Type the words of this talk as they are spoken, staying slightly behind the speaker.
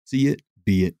See it,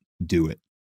 be it, do it.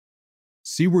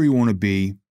 See where you want to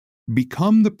be.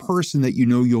 Become the person that you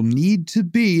know you'll need to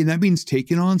be. And that means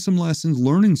taking on some lessons,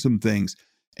 learning some things,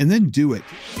 and then do it.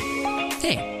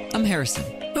 Hey, I'm Harrison.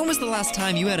 When was the last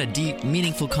time you had a deep,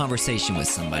 meaningful conversation with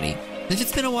somebody? If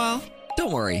it's been a while,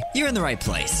 don't worry, you're in the right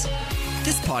place.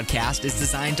 This podcast is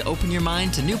designed to open your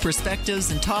mind to new perspectives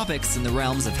and topics in the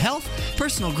realms of health,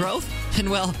 personal growth, and,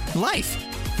 well, life.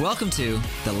 Welcome to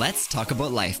the Let's Talk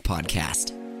About Life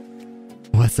podcast.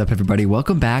 What's up, everybody?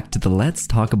 Welcome back to the Let's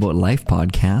Talk About Life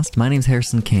podcast. My name's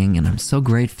Harrison King, and I'm so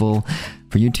grateful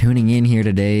for you tuning in here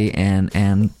today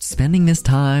and spending this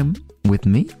time with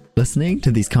me, listening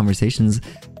to these conversations.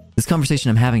 This conversation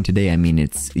I'm having today, I mean,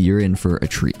 you're in for a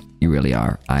treat. You really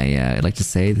are. I like to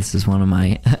say this is one of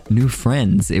my new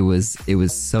friends. It was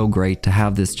so great to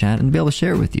have this chat and be able to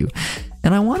share it with you.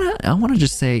 And I wanna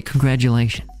just say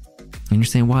congratulations. And you're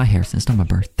saying, why, Harrison? It's not my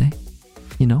birthday.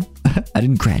 You know, I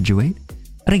didn't graduate.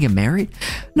 I didn't get married.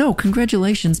 No,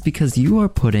 congratulations, because you are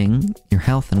putting your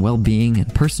health and well-being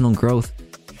and personal growth,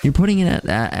 you're putting it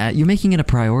you're making it a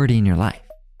priority in your life.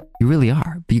 You really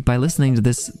are, by listening to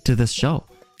this show.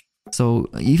 So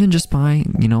even just by,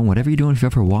 whatever you're doing, if you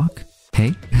ever walk,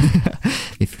 hey,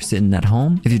 if you're sitting at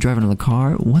home, if you're driving in the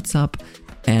car, what's up?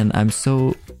 And I'm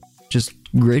so just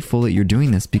grateful that you're doing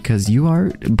this, because you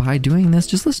are, by doing this,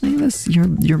 just listening to this,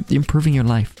 you're improving your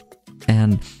life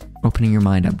and opening your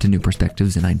mind up to new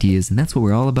perspectives and ideas. And that's what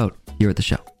we're all about here at the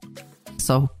show.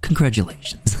 So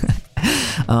congratulations.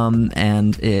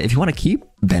 And if you want to keep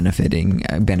benefiting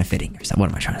yourself, what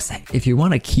am I trying to say? If you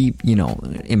want to keep,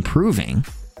 improving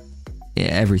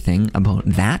everything about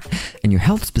that and your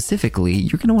health specifically,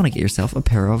 you're going to want to get yourself a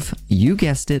pair of, you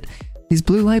guessed it, these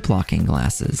blue light blocking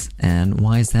glasses. And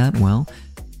why is that? Well,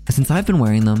 since I've been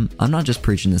wearing them, I'm not just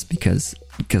preaching this because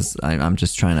I'm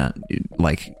just trying to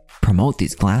promote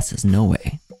these glasses. No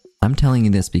way. I'm telling you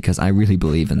this because I really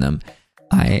believe in them.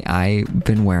 I've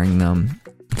been wearing them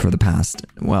for the past,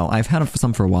 I've had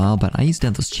some for a while, but I used to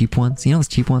have those cheap ones. You know those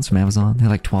cheap ones from Amazon? They're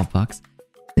like $12.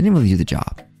 They didn't really do the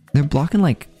job. They're blocking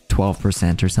like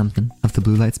 12% or something of the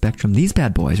blue light spectrum. These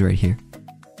bad boys right here.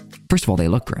 First of all, they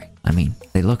look great. I mean,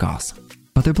 they look awesome.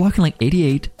 But they're blocking like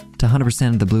 88 to 100%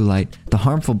 of the blue light, the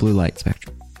harmful blue light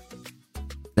spectrum.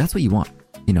 That's what you want.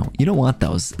 You don't want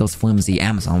those flimsy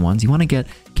Amazon ones. You want to get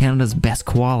Canada's best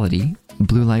quality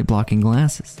blue light blocking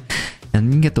glasses. And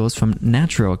you can get those from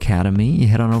Naturo Academy. You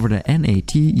head on over to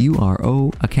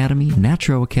Naturo Academy,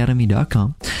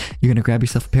 naturoacademy.com. You're going to grab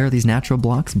yourself a pair of these Natural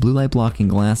Blocks blue light blocking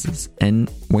glasses.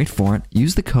 And wait for it,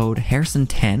 use the code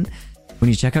Harrison10 when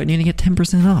you check out, and you're going to get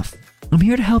 10% off. I'm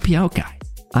here to help you out, guys.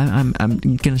 I'm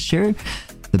going to share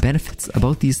the benefits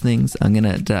about these things. I'm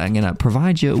gonna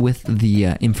provide you with the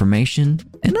information,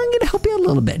 and I'm gonna help you out a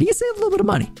little bit. You can save a little bit of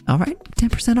money. All right,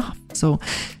 10% off. So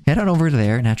head on over to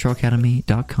there,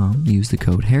 naturoacademy.com. Use the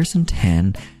code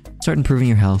Harrison10. Start improving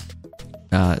your health.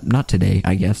 Not today,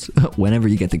 I guess. Whenever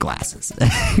you get the glasses,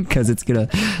 because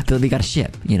they gotta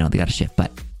ship. They gotta ship.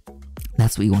 But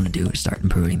that's what you want to do, is start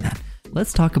improving that.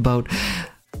 Let's talk about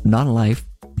not life,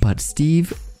 but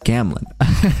Steve Gamlin.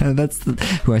 That's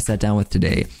who I sat down with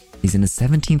today. He's in his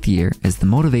 17th year as the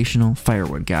motivational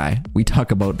firewood guy. We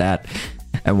talk about that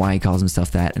and why he calls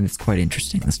himself that, and it's quite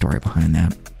interesting, the story behind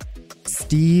that.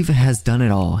 Steve has done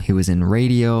it all. He was in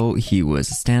radio, he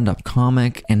was a stand-up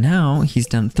comic, and now he's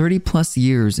done 30 plus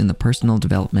years in the personal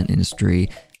development industry,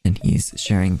 and he's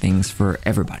sharing things for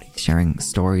everybody, sharing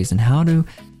stories and how to,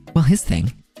 his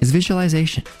thing is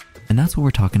visualization. And that's what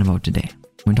we're talking about today.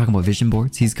 We're talking about vision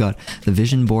boards. He's got the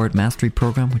Vision Board Mastery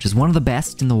Program, which is one of the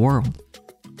best in the world.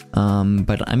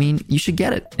 But I mean, you should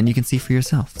get it and you can see for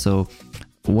yourself. So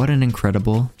what an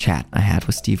incredible chat I had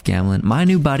with Steve Gamlin, my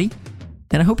new buddy.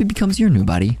 And I hope he becomes your new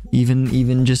buddy,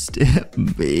 even just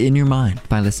in your mind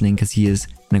by listening, because he is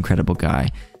an incredible guy.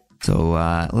 So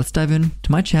let's dive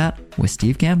into my chat with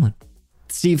Steve Gamlin.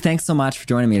 Steve, thanks so much for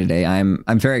joining me today. I'm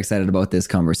very excited about this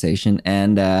conversation.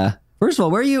 And first of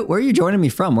all, where are you joining me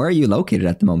from? Where are you located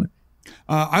at the moment?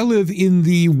 I live in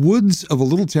the woods of a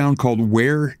little town called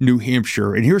Ware, New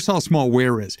Hampshire. And here's how small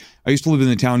Ware is. I used to live in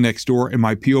the town next door, and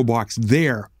my P.O. box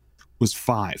there was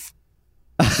 5.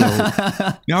 So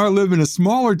now I live in a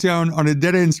smaller town on a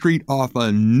dead-end street off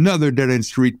another dead-end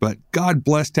street. But God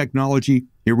bless technology.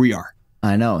 Here we are.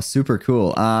 I know. Super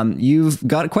cool. You've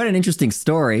got quite an interesting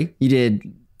story. You did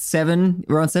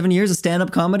around 7 years of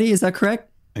stand-up comedy. Is that correct?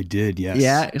 I did, yes.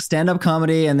 Yeah, stand-up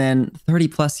comedy, and then 30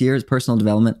 plus years personal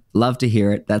development. Love to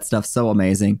hear it. That stuff's so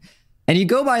amazing. And you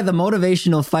go by the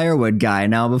motivational firewood guy.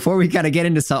 Now, before we kind of get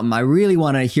into something, I really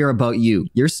want to hear about you,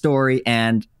 your story,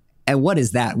 and And what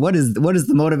is that? What is the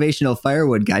motivational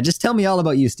firewood guy? Just tell me all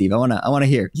about you, Steve. I want to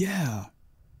hear. Yeah.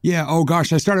 Oh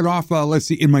gosh, I started off. Let's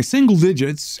see, in my single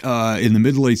digits in the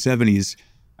mid to late 70s.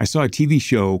 I saw a TV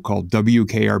show called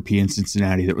WKRP in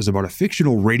Cincinnati that was about a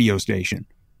fictional radio station,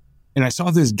 and I saw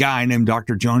this guy named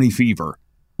Dr. Johnny Fever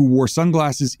who wore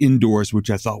sunglasses indoors, which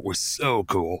I thought was so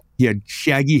cool. He had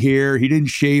shaggy hair. He didn't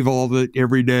shave all of it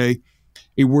every day.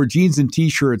 He wore jeans and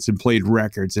T-shirts and played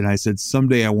records. And I said,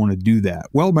 someday I want to do that.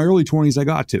 Well, in my early 20s, I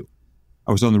got to.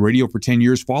 I was on the radio for 10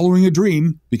 years following a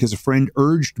dream because a friend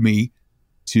urged me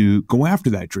to go after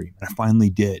that dream. And I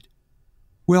finally did.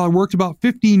 Well, I worked about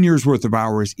 15 years worth of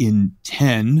hours in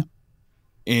 10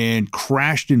 and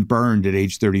crashed and burned at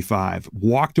age 35.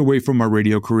 Walked away from my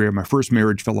radio career. My first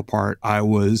marriage fell apart. I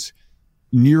was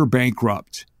near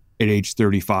bankrupt at age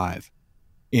 35.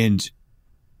 And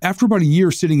after about a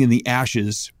year sitting in the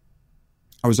ashes,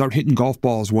 I was out hitting golf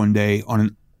balls one day on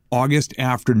an August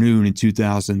afternoon in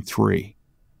 2003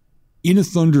 in a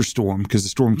thunderstorm because the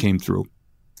storm came through.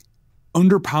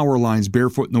 Under power lines,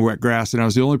 barefoot in the wet grass, and I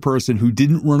was the only person who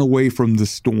didn't run away from the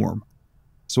storm.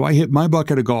 So I hit my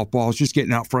bucket of golf balls, just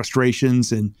getting out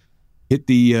frustrations, and hit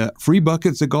the free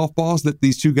buckets of golf balls that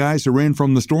these two guys who ran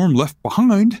from the storm left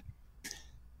behind.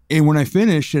 And when I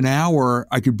finished an hour,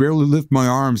 I could barely lift my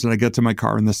arms, and I got to my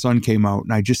car and the sun came out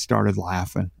and I just started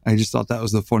laughing. I just thought that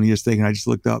was the funniest thing. And I just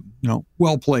looked up,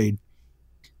 well played.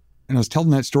 And I was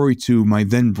telling that story to my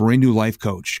then brand new life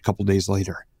coach a couple days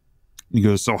later. And he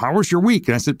goes, so how was your week?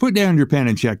 And I said, put down your pen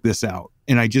and check this out.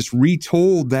 And I just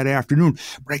retold that afternoon,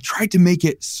 but I tried to make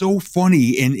it so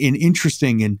funny and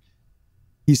interesting. And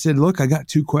he said, look, I got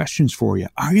 2 questions for you.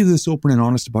 Are you this open and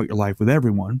honest about your life with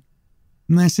everyone?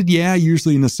 And I said, yeah,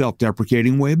 usually in a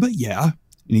self-deprecating way, but yeah.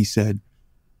 And he said,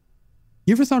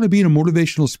 you ever thought of being a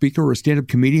motivational speaker or a stand-up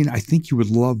comedian? I think you would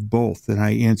love both. And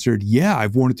I answered, yeah,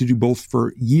 I've wanted to do both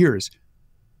for years,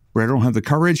 but I don't have the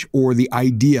courage or the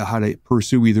idea how to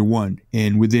pursue either one.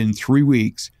 And within 3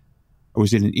 weeks, I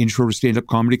was in an intro to stand-up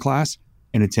comedy class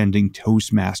and attending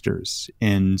Toastmasters.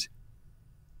 And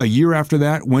a year after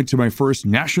that, went to my first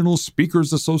National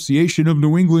Speakers Association of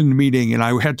New England meeting, and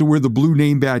I had to wear the blue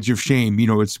name badge of shame.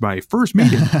 It's my first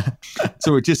meeting.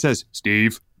 So it just says,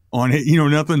 Steve, on it,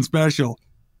 nothing special.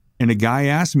 And a guy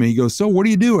asked me, he goes, so what do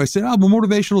you do? I said, I'm a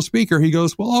motivational speaker. He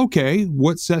goes, well, okay,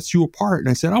 what sets you apart? And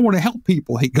I said, I want to help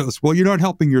people. He goes, well, you're not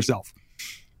helping yourself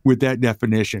with that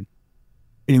definition.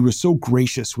 And he was so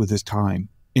gracious with his time.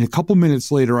 And a couple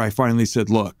minutes later, I finally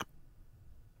said, look,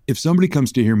 if somebody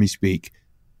comes to hear me speak,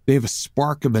 they have a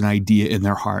spark of an idea in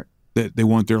their heart that they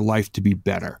want their life to be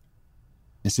better.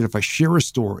 I said, if I share a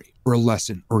story or a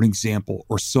lesson or an example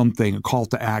or something, a call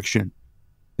to action,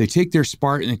 they take their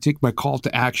spark and they take my call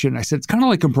to action. I said, it's kind of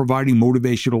like I'm providing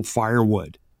motivational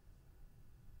firewood.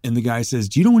 And the guy says,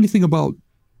 do you know anything about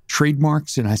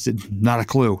trademarks? And I said, not a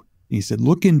clue. And he said,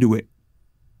 look into it.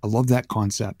 I love that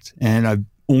concept. And I've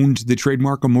owned the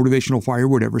trademark of motivational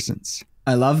firewood ever since.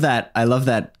 I love that. I love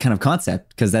that kind of concept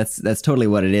because that's totally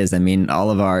what it is. I mean, all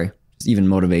of our even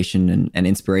motivation and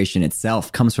inspiration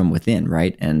itself comes from within,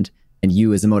 right? And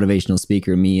you as a motivational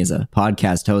speaker, me as a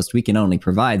podcast host, we can only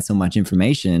provide so much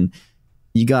information.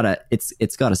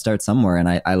 It's gotta start somewhere. And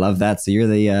I love that. So you're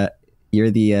the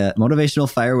motivational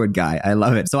firewood guy. I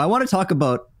love it. So I want to talk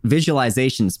about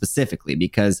visualization specifically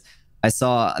because I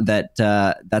saw that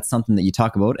that's something that you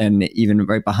talk about. And even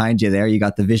right behind you there, you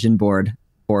got the vision board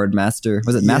master.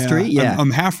 Was it Mastery? Yeah.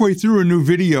 I'm halfway through a new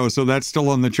video, so that's still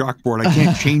on the chalkboard. I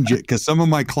can't change it because some of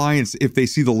my clients, if they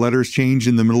see the letters change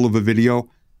in the middle of a video,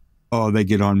 they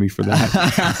get on me for that.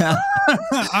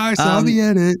 I saw the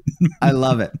edit. I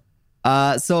love it.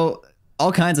 So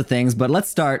all kinds of things, but let's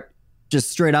start just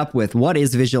straight up with what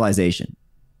is visualization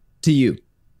to you?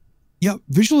 Yeah,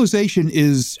 visualization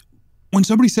is when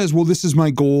somebody says, well, this is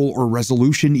my goal or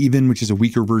resolution even, which is a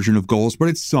weaker version of goals, but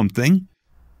it's something.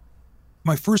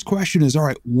 My first question is, all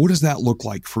right, what does that look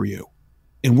like for you?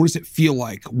 And what does it feel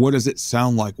like? What does it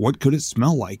sound like? What could it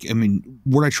smell like? I mean,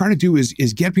 what I try to do is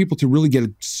get people to really get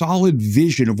a solid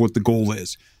vision of what the goal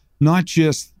is, not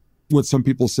just what some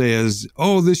people say is,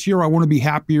 oh, this year I want to be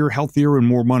happier, healthier, and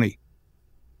more money.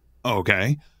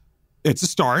 Okay, it's a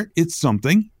start. It's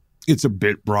something. It's a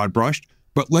bit broad brushed,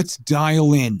 but let's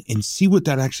dial in and see what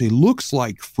that actually looks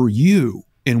like for you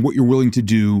and what you're willing to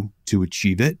do to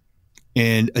achieve it.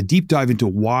 And a deep dive into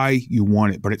why you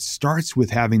want it. But it starts with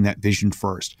having that vision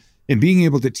first and being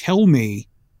able to tell me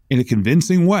in a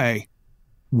convincing way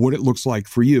what it looks like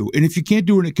for you. And if you can't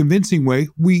do it in a convincing way,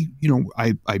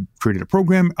 I created a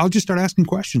program. I'll just start asking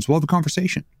questions. We'll have a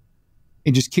conversation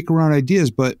and just kick around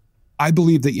ideas. But I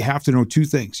believe that you have to know 2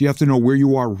 things. You have to know where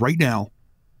you are right now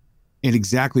and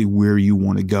exactly where you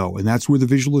want to go. And that's where the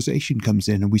visualization comes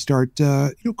in. And we start,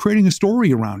 creating a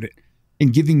story around it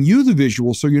and giving you the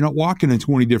visual so you're not walking in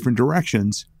 20 different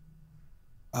directions.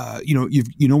 You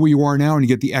know where you are now, and you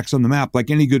get the X on the map like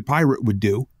any good pirate would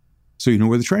do, so you know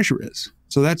where the treasure is.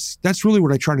 So that's really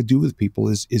what I try to do with people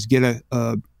is get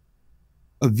a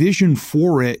vision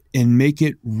for it and make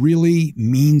it really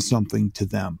mean something to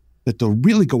them, that they'll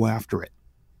really go after it.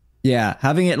 Yeah,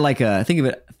 having it like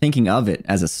thinking of it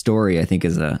as a story, I think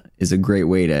is a great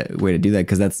way to do that,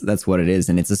 because that's what it is,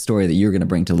 and it's a story that you're going to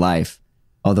bring to life,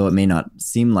 although it may not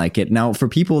seem like it. Now, for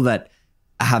people that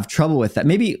have trouble with that,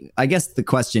 maybe, I guess the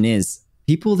question is,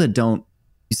 people that don't,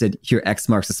 you said here X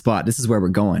marks the spot, this is where we're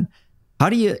going. How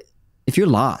do you, if you're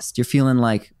lost, you're feeling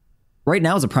like, right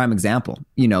now is a prime example,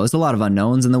 there's a lot of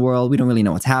unknowns in the world, we don't really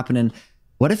know what's happening.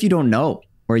 What if you don't know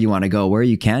where you want to go, where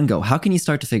you can go? How can you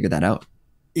start to figure that out?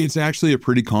 It's actually a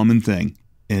pretty common thing.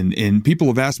 And people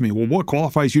have asked me, well, what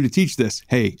qualifies you to teach this?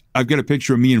 Hey, I've got a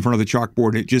picture of me in front of the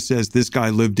chalkboard. It just says, this guy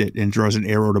lived it, and draws an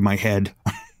arrow to my head.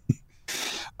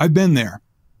 I've been there.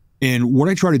 And what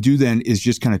I try to do then is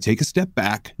just kind of take a step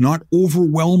back, not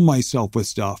overwhelm myself with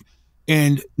stuff,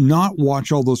 and not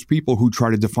watch all those people who try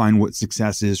to define what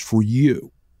success is for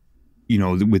you.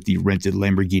 With the rented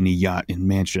Lamborghini yacht and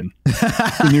mansion in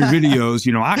their videos,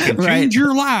 I can change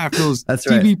your life. Those That's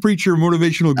TV right. preacher,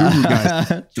 motivational guru guys.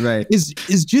 That's right. Is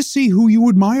just see who you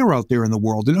admire out there in the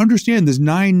world, and understand there's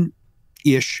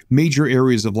 9-ish major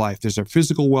areas of life. There's our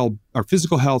physical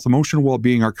health, emotional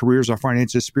well-being, our careers, our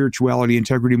finances, spirituality,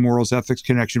 integrity, morals, ethics,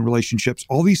 connection, relationships,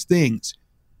 all these things.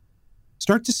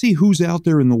 Start to see who's out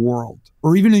there in the world,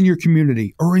 or even in your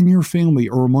community, or in your family,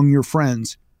 or among your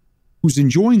friends, who's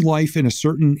enjoying life in a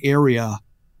certain area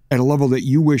at a level that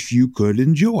you wish you could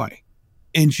enjoy.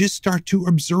 And just start to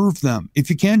observe them. If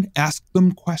you can, ask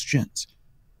them questions.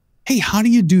 Hey, how do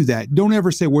you do that? Don't ever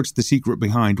say, what's the secret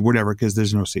behind whatever, because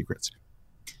there's no secrets.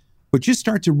 But just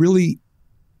start to really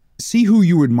see who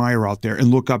you admire out there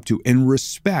and look up to and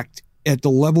respect at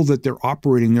the level that they're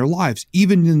operating their lives,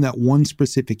 even in that one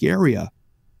specific area.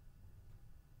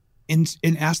 And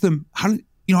ask them,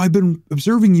 I've been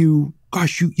observing you.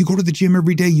 Gosh, you go to the gym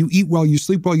every day, you eat well, you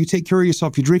sleep well, you take care of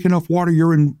yourself, you drink enough water,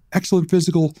 you're in excellent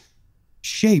physical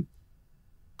shape.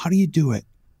 How do you do it?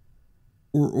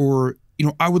 Or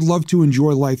I would love to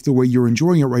enjoy life the way you're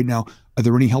enjoying it right now. Are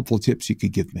there any helpful tips you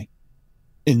could give me?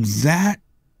 And that,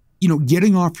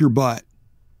 getting off your butt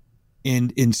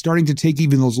and starting to take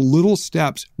even those little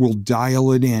steps will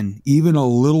dial it in even a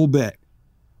little bit.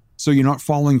 So you're not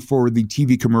falling for the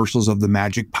TV commercials of the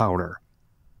magic powder.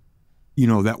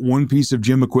 That one piece of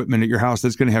gym equipment at your house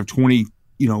that's going to have 20,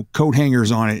 coat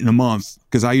hangers on it in a month.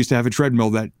 Because I used to have a treadmill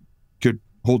that could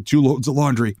hold 2 loads of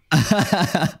laundry.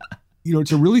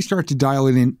 To really start to dial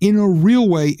it in a real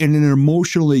way and in an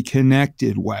emotionally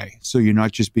connected way. So you're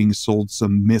not just being sold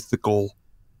some mythical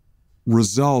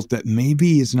result that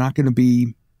maybe is not going to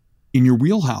be in your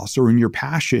wheelhouse or in your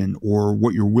passion or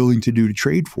what you're willing to do to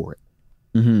trade for it.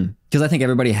 Because I think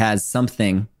everybody has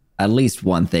something, at least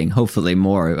one thing, hopefully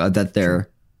more, that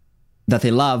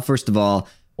they love, first of all,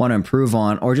 want to improve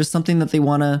on, or just something that they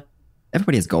want to,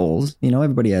 everybody has goals,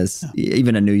 everybody has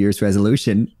even a New Year's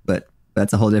resolution, but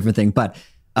that's a whole different thing. But,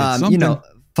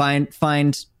 find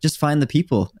the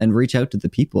people and reach out to the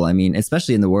people. I mean,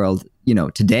 especially in the world,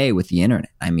 today with the internet,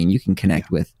 I mean, you can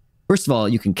connect with, first of all,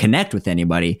 you can connect with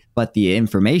anybody, but the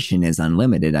information is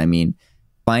unlimited. I mean,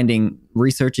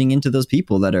 researching into those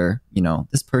people that are,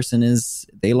 this person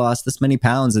they lost this many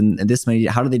pounds and this many,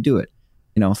 how do they do it?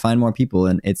 Find more people,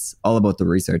 and it's all about the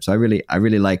research. So I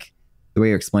really like the way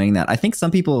you're explaining that. I think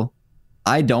some people,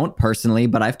 I don't personally,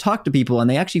 but I've talked to people and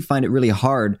they actually find it really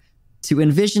hard to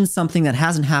envision something that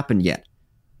hasn't happened yet.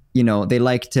 They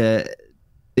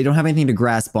don't have anything to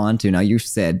grasp onto. Now, you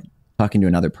said talking to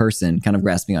another person, kind of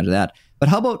grasping onto that. But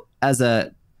how about as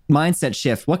a mindset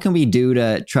shift, what can we do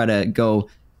to try to go,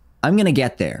 I'm going to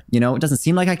get there? It doesn't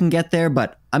seem like I can get there,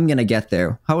 but I'm going to get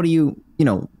there. How do you,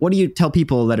 what do you tell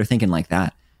people that are thinking like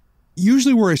that?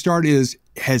 Usually where I start is,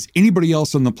 has anybody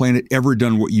else on the planet ever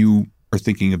done what you are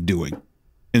thinking of doing?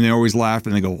 And they always laugh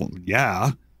and they go, well,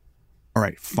 yeah. All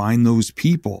right, find those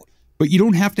people. But you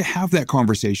don't have to have that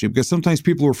conversation, because sometimes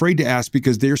people are afraid to ask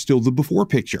because they're still the before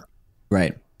picture.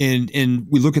 Right. And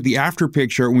we look at the after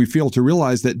picture and we fail to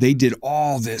realize that they did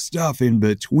all this stuff in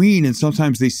between. And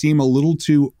sometimes they seem a little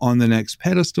too on the next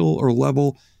pedestal or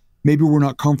level. Maybe we're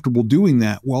not comfortable doing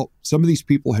that. Well, some of these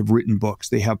people have written books.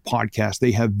 They have podcasts.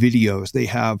 They have videos. They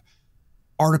have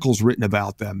articles written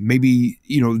about them. Maybe,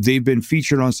 they've been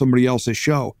featured on somebody else's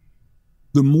show.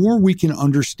 the more we can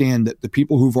understand that the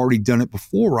people who've already done it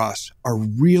before us are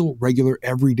real, regular,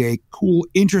 everyday, cool,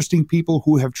 interesting people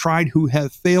who have tried, who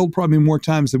have failed probably more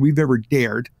times than we've ever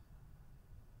dared,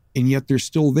 and yet they're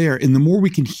still there. And the more we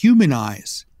can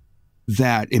humanize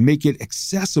that and make it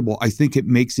accessible, I think it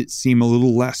makes it seem a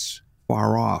little less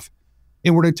far off.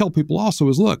 And what I tell people also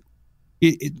is, look,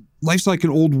 life's like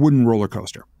an old wooden roller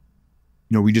coaster.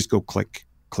 We just go click,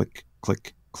 click,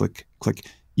 click, click, click.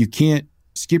 You can't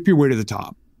skip your way to the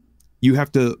top. You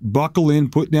have to buckle in,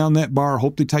 put down that bar,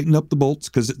 hope they tighten up the bolts,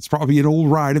 because it's probably an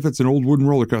old ride if it's an old wooden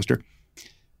roller coaster.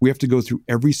 We have to go through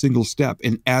every single step.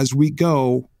 And as we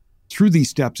go through these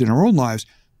steps in our own lives,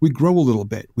 we grow a little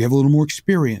bit. We have a little more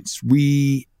experience.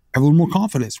 We have a little more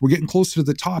confidence. We're getting closer to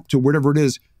the top, to whatever it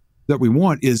is that we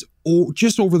want is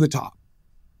just over the top.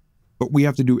 But we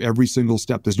have to do every single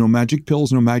step. There's no magic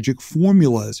pills, no magic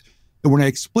formulas. And when I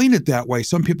explain it that way,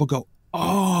 some people go,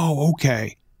 oh,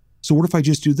 okay. So what if I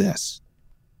just do this?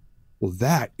 Well,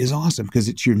 that is awesome because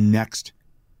it's your next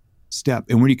step.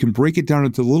 And when you can break it down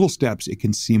into little steps, it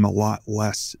can seem a lot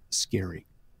less scary.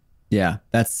 Yeah,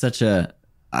 that's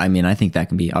I think that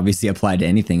can be obviously applied to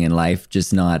anything in life,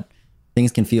 just not,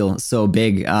 things can feel so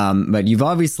big. But you've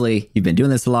been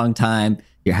doing this a long time.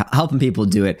 You're helping people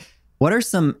do it. What are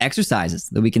some exercises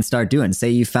that we can start doing?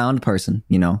 Say you found a person,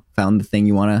 found the thing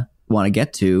you want to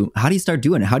get to. How do you start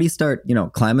doing it? How do you start,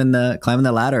 climbing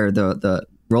the ladder, the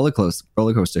roller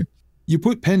coaster? You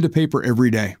put pen to paper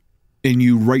every day and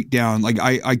you write down, like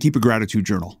I keep a gratitude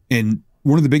journal. And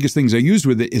one of the biggest things I use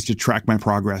with it is to track my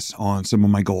progress on some of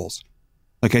my goals.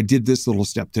 Like I did this little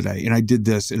step today and I did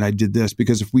this and I did this,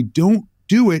 because if we don't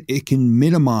do it, it can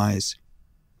minimize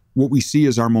what we see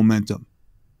as our momentum.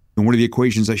 And one of the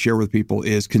equations I share with people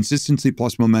is consistency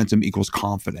plus momentum equals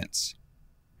confidence.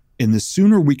 And the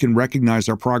sooner we can recognize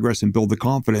our progress and build the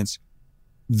confidence,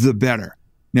 the better.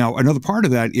 Now, another part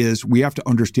of that is we have to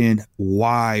understand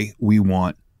why we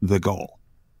want the goal.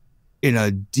 In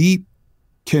a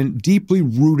deeply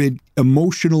rooted,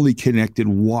 emotionally connected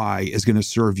why is going to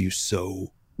serve you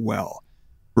so well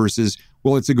versus,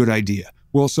 well, it's a good idea.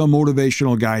 Well, some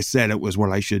motivational guy said it was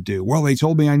what I should do. Well, they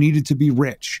told me I needed to be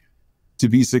rich to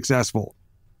be successful.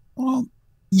 Well,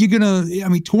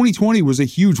 2020 was a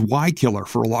huge why killer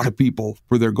for a lot of people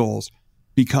for their goals,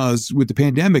 because with the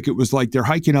pandemic, it was like they're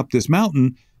hiking up this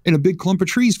mountain and a big clump of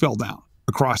trees fell down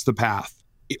across the path.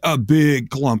 A big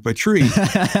clump of trees.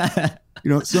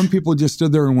 Some people just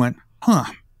stood there and went,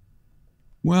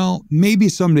 well, maybe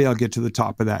someday I'll get to the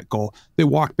top of that goal. They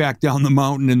walk back down the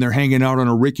mountain and they're hanging out on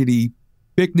a rickety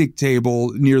picnic table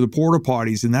near the porta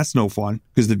potties, and that's no fun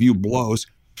because the view blows.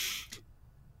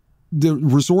 The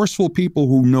resourceful people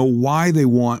who know why they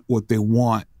want what they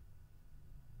want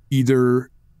either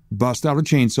bust out a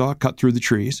chainsaw, cut through the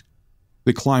trees,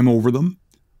 they climb over them,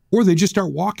 or they just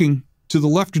start walking to the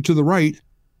left or to the right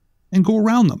and go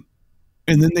around them.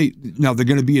 And then they're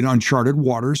going to be in uncharted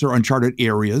waters or uncharted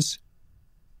areas.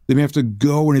 They may have to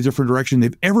go in a different direction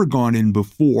they've ever gone in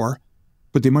before,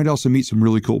 but they might also meet some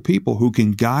really cool people who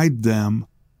can guide them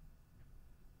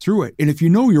through it. And if you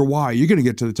know your why, you're going to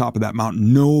get to the top of that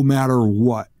mountain no matter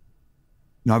what.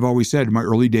 Now, I've always said in my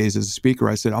early days as a speaker,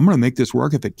 I said, I'm going to make this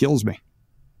work if it kills me.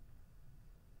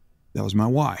 That was my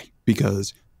why,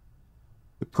 because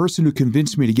the person who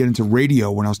convinced me to get into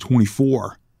radio when I was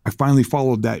 24, I finally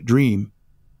followed that dream.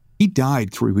 He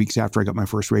died 3 weeks after I got my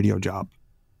first radio job.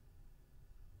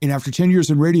 And after 10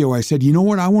 years in radio, I said, you know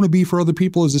what I want to be for other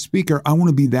people as a speaker? I want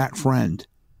to be that friend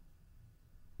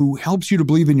who helps you to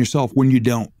believe in yourself when you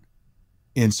don't.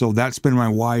 And so that's been my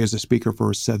why as a speaker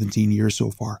for 17 years so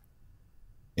far.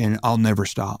 And I'll never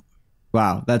stop.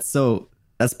 Wow. That's a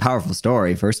powerful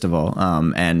story, first of all.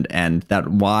 And that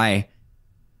why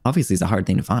obviously is a hard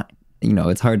thing to find.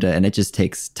 It's hard to, and it just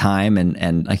takes time.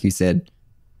 And like you said,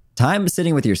 time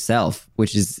sitting with yourself,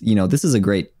 which is, this is a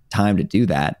great time to do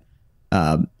that.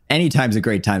 Anytime's a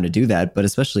great time to do that, but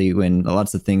especially when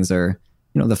lots of things are,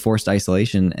 the forced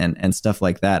isolation and stuff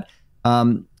like that.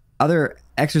 Other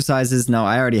exercises, now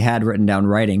I already had written down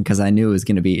writing because I knew it was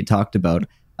going to be talked about.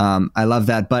 I love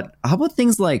that. But how about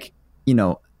things like,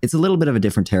 it's a little bit of a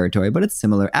different territory, but it's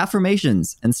similar.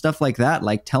 Affirmations and stuff like that,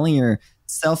 like telling your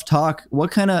self-talk.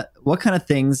 What kind of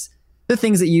things, the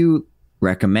things that you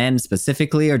recommend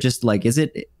specifically, or just like, it's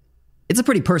a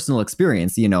pretty personal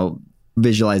experience,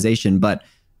 visualization. But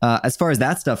as far as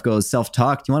that stuff goes,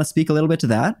 self-talk, do you want to speak a little bit to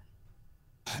that?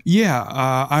 Yeah,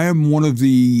 I am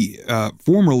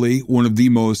formerly one of the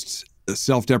most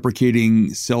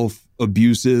self-deprecating,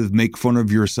 self-abusive, make fun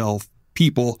of yourself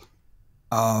people.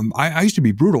 I used to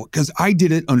be brutal because I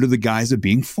did it under the guise of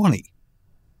being funny.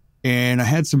 And I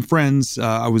had some friends.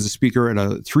 I was a speaker at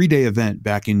a 3-day event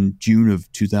back in June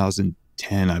of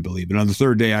 2010, I believe. And on the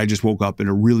third day, I just woke up in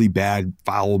a really bad,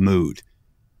 foul mood.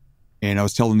 And I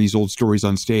was telling these old stories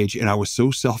on stage, and I was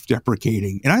so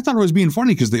self-deprecating. And I thought I was being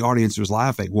funny because the audience was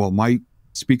laughing. Well, my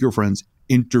speaker friends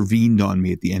intervened on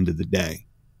me at the end of the day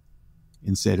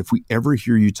and said, if we ever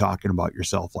hear you talking about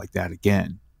yourself like that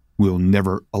again, we'll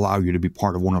never allow you to be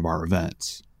part of one of our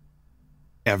events.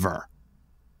 Ever.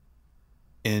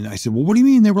 And I said, well, what do you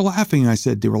mean they were laughing? And I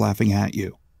said, they were laughing at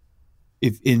you.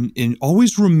 And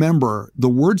always remember the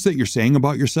words that you're saying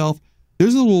about yourself.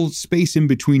 There's a little space in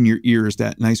between your ears,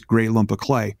 that nice gray lump of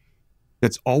clay,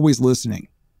 that's always listening.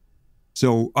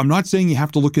 So I'm not saying you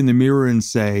have to look in the mirror and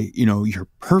say, you're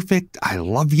perfect, I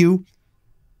love you,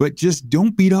 but just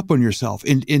don't beat up on yourself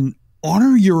and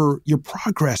honor your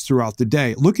progress throughout the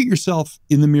day. Look at yourself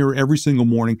in the mirror every single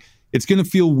morning. It's going to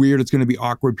feel weird. It's going to be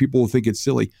awkward. People will think it's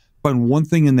silly. Find one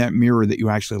thing in that mirror that you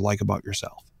actually like about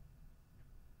yourself.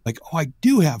 Like, oh, I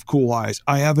do have cool eyes.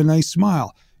 I have a nice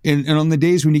smile. And on the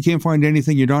days when you can't find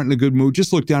anything, you're not in a good mood,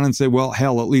 just look down and say, well,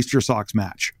 hell, at least your socks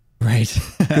match. Right.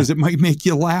 Because it might make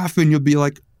you laugh and you'll be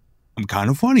like, I'm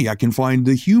kind of funny. I can find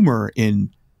the humor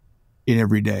in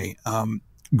every day.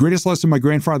 Greatest lesson my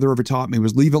grandfather ever taught me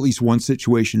was leave at least one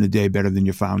situation a day better than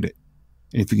you found it.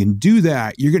 And if you can do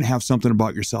that, you're going to have something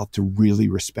about yourself to really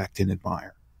respect and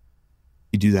admire.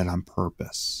 You do that on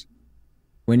purpose.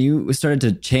 When you started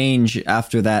to change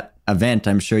after that event,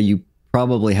 I'm sure you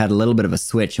probably had a little bit of a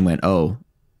switch and went,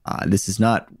 this is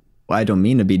not, I don't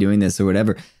mean to be doing this or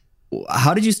whatever.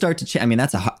 How did you start to change? I mean,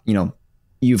 that's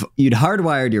you'd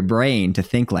hardwired your brain to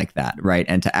think like that, right?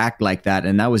 And to act like that.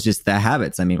 And that was just the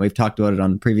habits. I mean, we've talked about it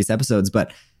on previous episodes,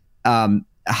 but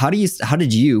how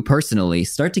did you personally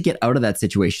start to get out of that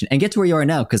situation and get to where you are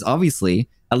now? Because obviously,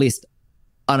 at least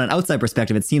on an outside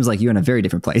perspective, it seems like you're in a very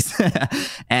different place.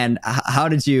 And how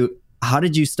did you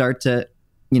start to,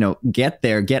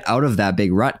 get out of that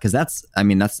big rut? Because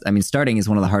starting is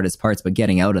one of the hardest parts, but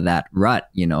getting out of that rut,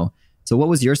 So what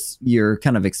was your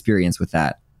kind of experience with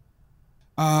that?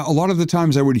 A lot of the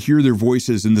times I would hear their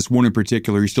voices, and this one in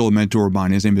particular, he's still a mentor of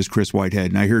mine. His name is Chris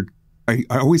Whitehead. And I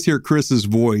always hear Chris's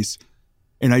voice.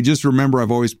 And I just remember I've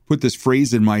always put this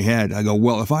phrase in my head. I go,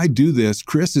 well, if I do this,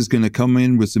 Chris is going to come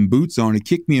in with some boots on and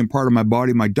kick me in part of my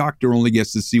body my doctor only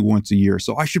gets to see once a year.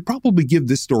 So I should probably give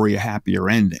this story a happier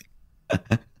ending.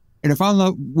 And I found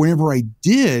out whenever I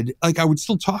did, I would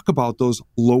still talk about those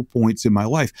low points in my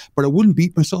life, but I wouldn't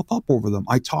beat myself up over them.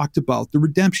 I talked about the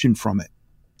redemption from it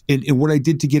and what I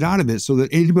did to get out of it so that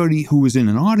anybody who was in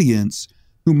an audience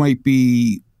who might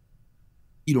be,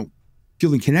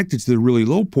 feeling connected to the really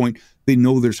low point, they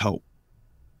know there's hope.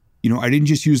 I didn't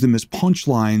just use them as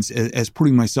punchlines, as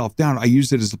putting myself down. I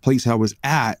used it as the place I was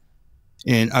at.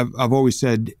 And I've always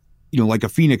said, like a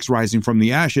phoenix rising from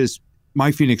the ashes,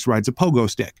 my phoenix rides a pogo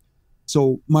stick.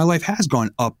 So my life has gone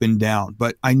up and down,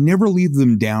 but I never leave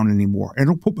them down anymore. I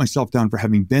don't put myself down for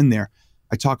having been there.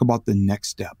 I talk about the next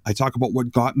step. I talk about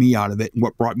what got me out of it and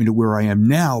what brought me to where I am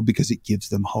now because it gives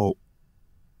them hope.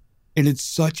 And it's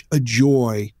such a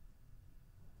joy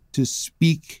to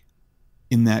speak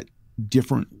in that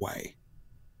different way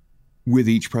with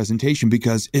each presentation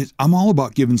because I'm all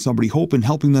about giving somebody hope and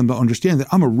helping them to understand that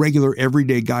I'm a regular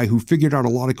everyday guy who figured out a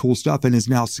lot of cool stuff and is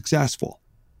now successful.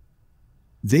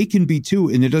 They can be too,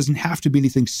 and it doesn't have to be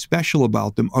anything special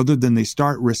about them other than they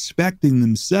start respecting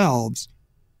themselves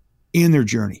in their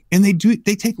journey. And they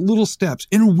take little steps,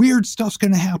 and weird stuff's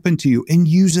going to happen to you, and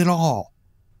use it all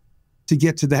to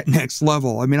get to that next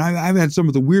level. I mean, I've had some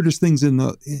of the weirdest things in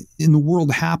the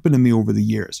world happen to me over the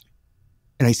years.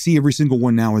 And I see every single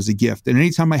one now as a gift. And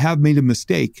anytime I have made a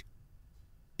mistake,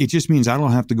 it just means I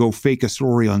don't have to go fake a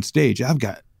story on stage. I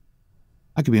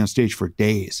could be on stage for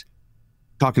days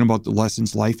talking about the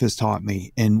lessons life has taught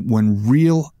me. And when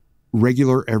real,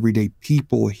 regular, everyday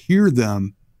people hear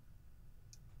them,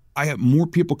 I have more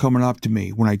people coming up to me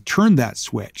when I turned that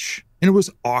switch. And it was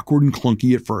awkward and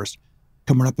clunky at first,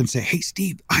 coming up and say, hey,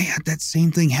 Steve, I had that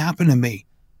same thing happen to me.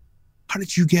 How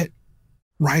did you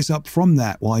rise up from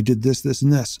that? Well, I did this, this,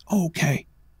 and this. Oh, okay.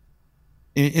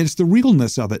 And it's the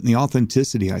realness of it and the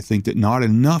authenticity, I think, that not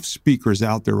enough speakers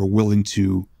out there are willing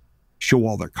to show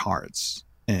all their cards.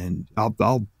 And I'll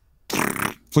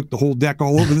flick the whole deck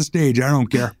all over the stage. I don't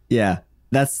care. Yeah,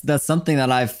 that's something that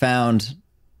I've found.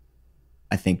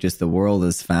 I think just the world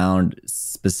has found,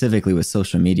 specifically with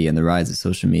social media and the rise of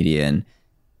social media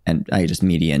and just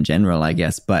media in general, I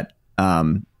guess. But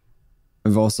I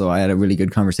had a really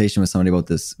good conversation with somebody about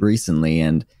this recently,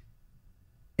 and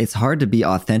it's hard to be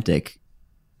authentic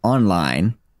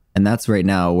online. And that's right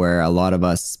now where a lot of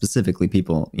us, specifically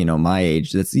people, my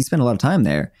age, you spend a lot of time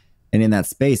there. and in that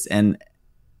space. And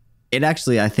it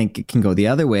actually, I think it can go the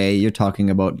other way. You're talking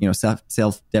about,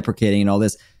 self-deprecating and all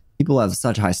this. People have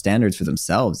such high standards for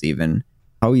themselves even.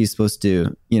 How are you supposed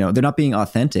to, they're not being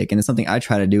authentic. And it's something I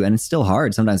try to do. And it's still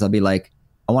hard. Sometimes I'll be like,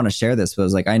 I want to share this, but I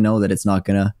was like, I know that it's not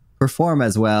going to perform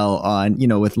as well on,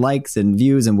 with likes and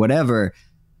views and whatever.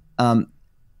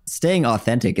 Staying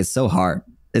authentic is so hard,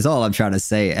 is all I'm trying to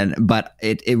say. But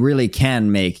it really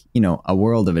can make, a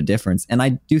world of a difference. And I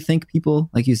do think people,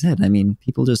 like you said,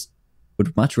 people just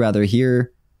would much rather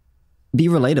be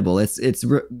relatable. It's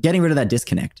getting rid of that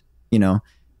disconnect,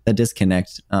 that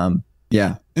disconnect.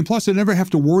 Yeah. And plus, I never have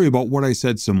to worry about what I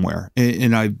said somewhere.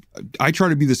 And I try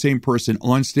to be the same person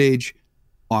on stage,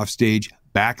 off stage,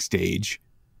 backstage,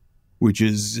 which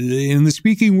is in the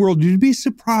speaking world, you'd be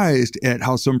surprised at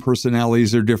how some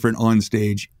personalities are different on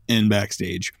stage and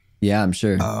backstage. Yeah, I'm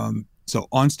sure. So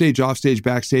on stage, off stage,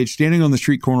 backstage, standing on the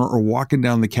street corner or walking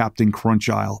down the Captain Crunch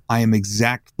aisle, I am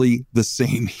exactly the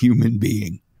same human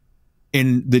being.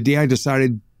 And the day I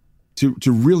decided to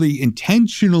really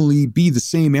intentionally be the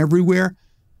same everywhere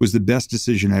was the best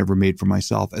decision I ever made for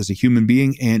myself as a human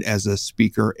being and as a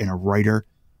speaker and a writer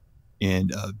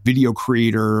and a video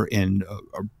creator and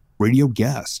a radio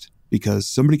guest, because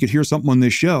somebody could hear something on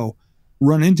this show,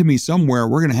 run into me somewhere.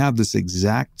 We're going to have this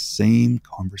exact same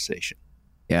conversation.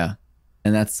 Yeah.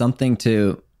 And that's something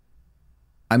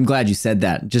I'm glad you said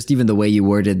that. Just even the way you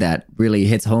worded that really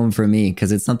hits home for me,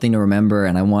 because it's something to remember.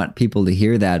 And I want people to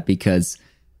hear that, because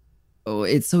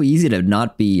it's so easy to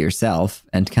not be yourself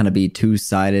and kind of be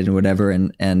two-sided and whatever.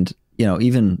 And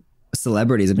even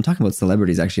celebrities, I've been talking about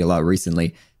celebrities actually a lot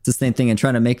recently. It's the same thing, and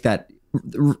trying to make that,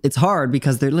 it's hard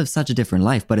because they live such a different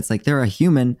life, but it's like they're a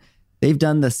human. They've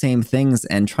done the same things,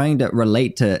 and trying to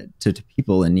relate to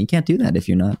people. And you can't do that if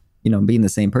you're not, being the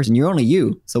same person. You're only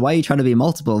you. So why are you trying to be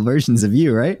multiple versions of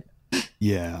you, right?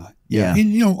 Yeah.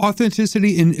 And,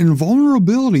 authenticity and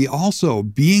vulnerability, also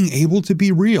being able to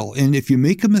be real. And if you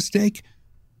make a mistake,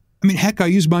 heck, I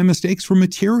use my mistakes for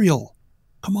material.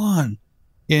 Come on.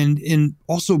 And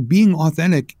also being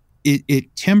authentic,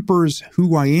 it tempers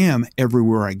who I am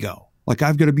everywhere I go. Like,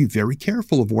 I've got to be very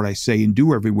careful of what I say and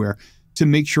do everywhere to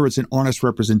make sure it's an honest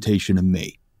representation of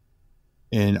me.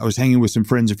 And I was hanging with some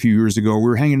friends a few years ago. We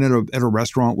were hanging at a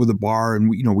restaurant with a bar, and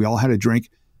we all had a drink.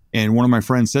 And one of my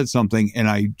friends said something, and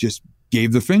I just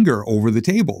gave the finger over the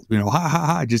table. Ha, ha,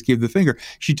 ha, I just gave the finger.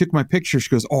 She took my picture. She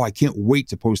goes, "Oh, I can't wait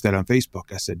to post that on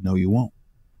Facebook." I said, "No, you won't."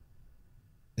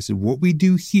 I said, "What we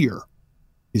do here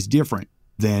is different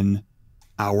than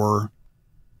our,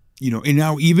 and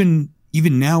now even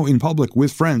now in public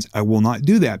with friends, I will not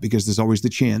do that, because there's always the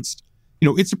chance,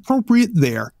 it's appropriate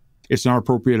there. It's not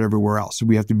appropriate everywhere else. So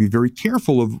we have to be very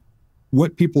careful of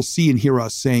what people see and hear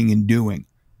us saying and doing.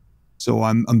 So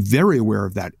I'm very aware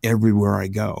of that everywhere I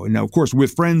go. And now, of course,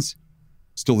 with friends,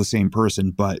 still the same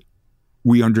person, but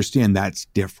we understand that's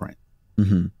different.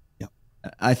 Mm-hmm. Yeah.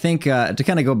 I think to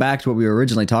kind of go back to what we were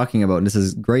originally talking about, and this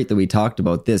is great that we talked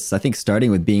about this, I think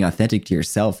starting with being authentic to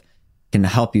yourself can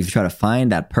help you try to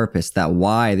find that purpose, that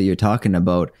why that you're talking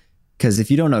about. Because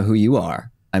if you don't know who you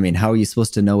are, how are you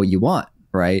supposed to know what you want,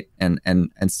 right? And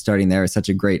starting there is such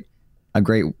a great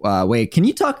way. Can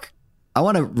you talk? I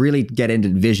want to really get into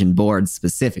vision boards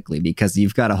specifically, because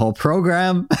you've got a whole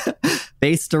program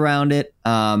based around it.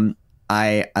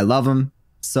 I love them.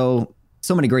 So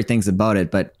many great things about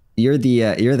it, but you're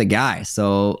the guy.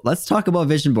 So let's talk about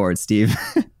vision boards, Steve.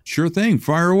 Sure thing.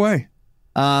 Fire away.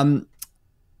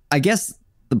 I guess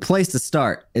the place to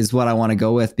start is what I want to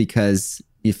go with, because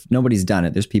if nobody's done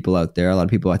it, there's people out there, a lot of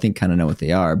people I think kind of know what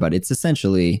they are, but it's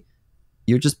essentially,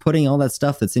 you're just putting all that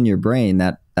stuff that's in your brain,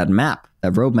 that map,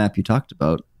 that roadmap you talked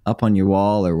about, up on your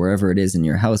wall or wherever it is in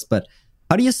your house. But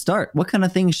how do you start? What kind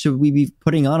of things should we be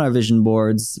putting on our vision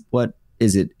boards? What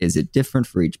is it? Is it different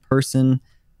for each person?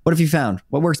 What have you found?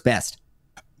 What works best?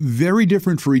 Very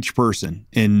different for each person.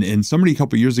 And somebody a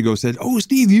couple of years ago said, "Oh,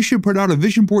 Steve, you should put out a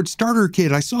vision board starter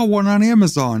kit. I saw one on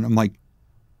Amazon." I'm like,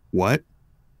 "What?"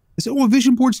 I said, "Oh, a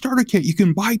vision board starter kit. You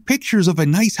can buy pictures of a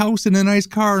nice house and a nice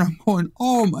car." And I'm going,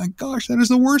 "Oh my gosh, that is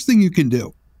the worst thing you can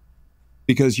do."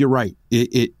 Because you're right.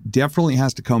 It definitely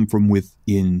has to come from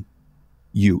within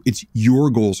you. It's your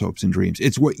goals, hopes, and dreams.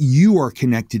 It's what you are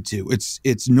connected to.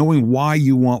 It's knowing why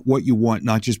you want what you want,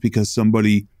 not just because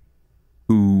somebody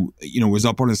who, was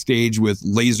up on a stage with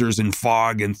lasers and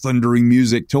fog and thundering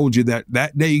music told you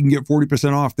that day you can get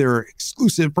 40% off their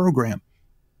exclusive program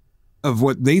of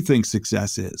what they think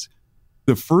success is.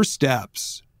 The first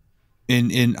steps,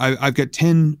 and I've got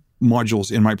 10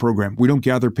 modules in my program. We don't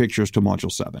gather pictures to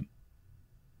module 7.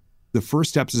 The first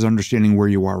steps is understanding where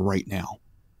you are right now.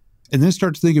 And then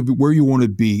start to think of where you want to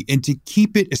be, and to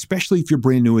keep it, especially if you're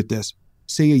brand new at this,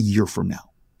 say a year from now.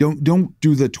 Don't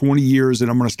do the 20 years and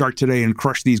I'm going to start today and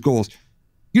crush these goals.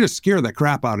 You're going to scare the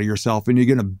crap out of yourself and you're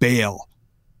going to bail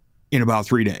in about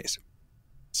 3 days.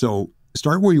 So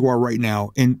start where you are right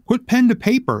now and put pen to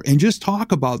paper and just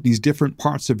talk about these different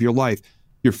parts of your life.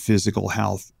 Your physical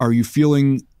health. Are you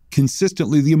feeling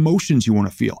consistently the emotions you want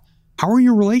to feel? How are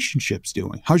your relationships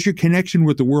doing? How's your connection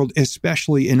with the world,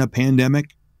 especially in a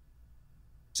pandemic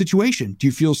situation? Do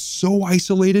you feel so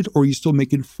isolated, or are you still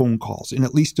making phone calls and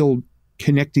at least still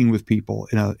connecting with people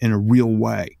in a real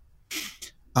way?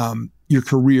 Your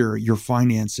career, your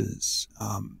finances,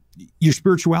 your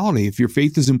spirituality. If your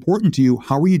faith is important to you,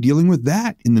 how are you dealing with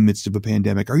that in the midst of a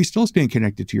pandemic? Are you still staying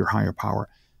connected to your higher power?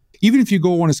 Even if you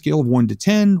go on a scale of 1 to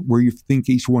 10, where you think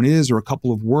each one is, or a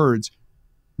couple of words,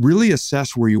 really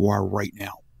assess where you are right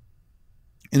now.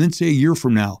 And then say a year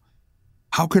from now,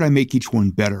 how could I make each one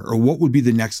better? Or what would be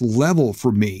the next level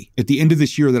for me at the end of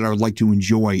this year that I would like to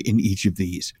enjoy in each of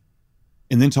these?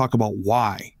 And then talk about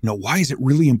why. Why is it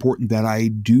really important that I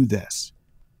do this?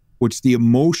 What's the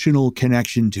emotional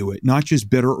connection to it? Not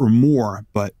just better or more,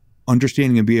 but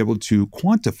understanding and be able to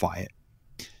quantify it.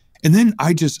 And then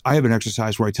I have an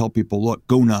exercise where I tell people, look,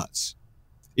 go nuts.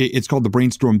 It's called the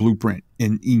Brainstorm Blueprint.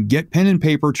 And you get pen and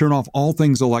paper, turn off all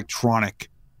things electronic,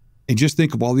 and just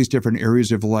think of all these different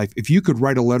areas of life. If you could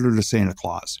write a letter to Santa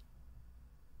Claus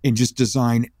and just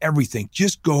design everything,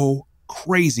 just go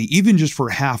crazy, even just for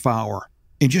a half hour,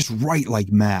 and just write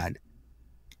like mad.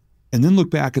 And then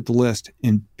look back at the list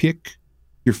and pick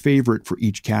your favorite for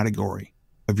each category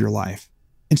of your life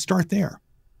and start there.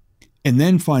 And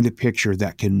then find a picture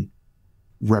that can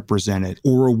represent it,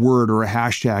 or a word or a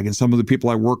hashtag. And some of the people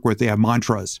I work with, they have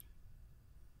mantras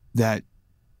that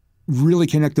really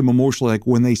connect them emotionally. Like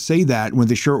when they say that, when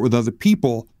they share it with other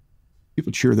people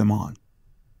cheer them on.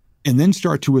 And then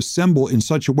start to assemble in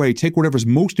such a way, take whatever's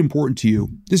most important to you.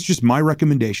 This is just my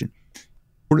recommendation.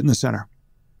 Put it in the center.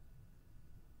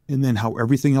 And then how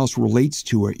everything else relates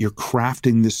to it, you're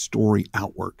crafting this story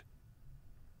outward.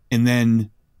 And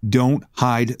then don't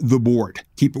hide the board.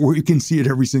 Keep it where you can see it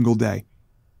every single day.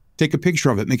 Take a picture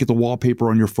of it. Make it the wallpaper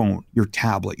on your phone, your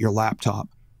tablet, your laptop.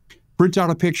 Print out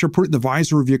a picture, put it in the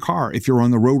visor of your car if you're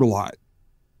on the road a lot.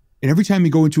 And every time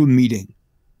you go into a meeting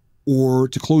or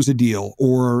to close a deal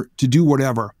or to do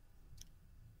whatever,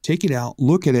 take it out,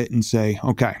 look at it and say,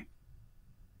 okay,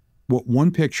 what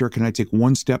one picture can I take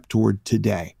one step toward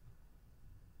today?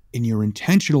 And you're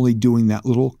intentionally doing that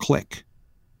little click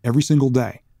every single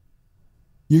day.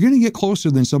 You're going to get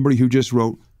closer than somebody who just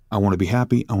wrote, I want to be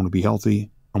happy, I want to be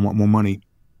healthy, I want more money,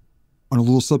 on a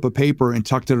little slip of paper and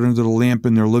tucked it under the lamp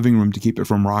in their living room to keep it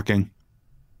from rocking.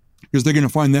 Because they're going to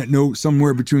find that note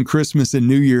somewhere between Christmas and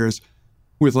New Year's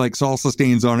with like salsa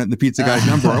stains on it and the pizza guy's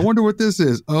number. I wonder what this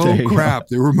is. Oh, crap.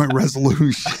 They were my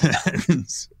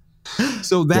resolutions.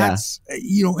 So that's,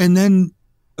 and then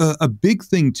a big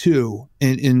thing too,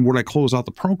 and what I close out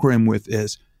the program with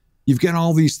is, you've got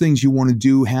all these things you want to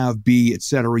do, have, be, et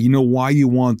cetera. You know why you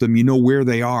want them. You know where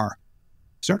they are.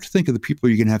 Start to think of the people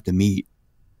you're going to have to meet,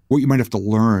 what you might have to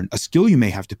learn, a skill you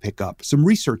may have to pick up, some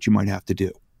research you might have to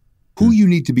do. Who you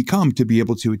need to become to be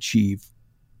able to achieve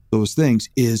those things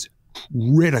is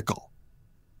critical.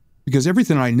 Because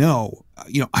everything I know,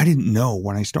 I didn't know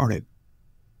when I started.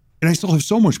 And I still have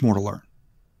so much more to learn,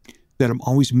 that I'm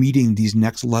always meeting these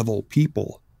next level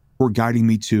people who are guiding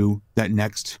me to that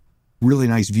next really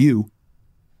nice view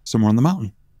somewhere on the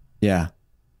mountain. Yeah.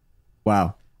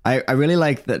 Wow. I really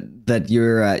like that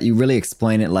you really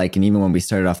explain it like, and even when we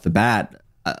started off the bat,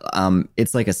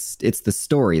 it's like it's the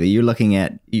story that you're looking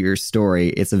at. Your story,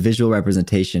 it's a visual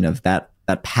representation of that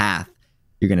path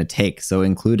you're going to take. So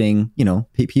including,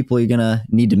 people you're going to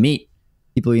need to meet,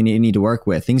 people you need to work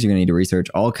with, things you're going to need to research,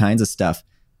 all kinds of stuff.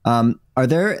 Are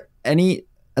there any,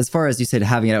 as far as you said,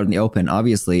 having it out in the open,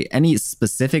 obviously, any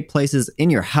specific places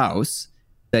in your house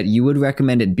that you would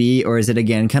recommend it be, or is it,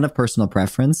 again, kind of personal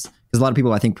preference? Because a lot of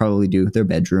people, I think, probably do their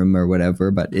bedroom or whatever,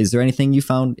 but is there anything you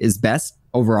found is best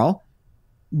overall?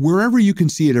 Wherever you can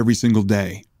see it every single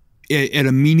day at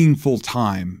a meaningful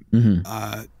time.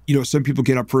 Mm-hmm. Some people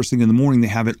get up first thing in the morning, they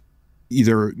have it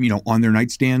either, on their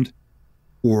nightstand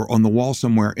or on the wall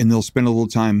somewhere, and they'll spend a little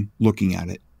time looking at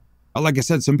it. Like I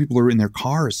said, some people are in their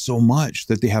cars so much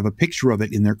that they have a picture of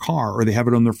it in their car, or they have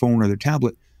it on their phone or their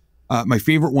tablet. My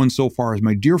favorite one so far is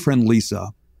my dear friend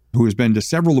Lisa, who has been to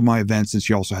several of my events, and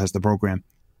she also has the program.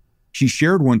 She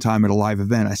shared one time at a live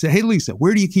event. I said, hey, Lisa,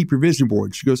 where do you keep your vision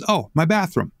board? She goes, oh, my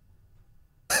bathroom.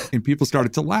 And people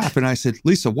started to laugh. And I said,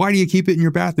 Lisa, why do you keep it in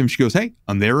your bathroom? She goes, hey,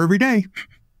 I'm there every day.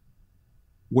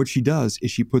 What she does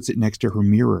is she puts it next to her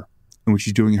mirror. And when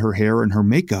she's doing her hair and her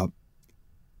makeup,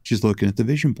 she's looking at the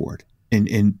vision board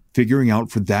and figuring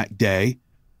out for that day,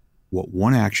 what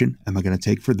one action am I going to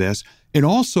take for this? And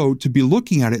also to be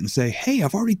looking at it and say, hey,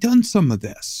 I've already done some of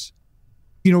this.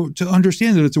 To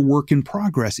understand that it's a work in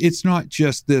progress. It's not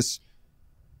just this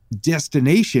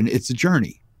destination, it's a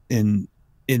journey. And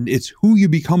it's who you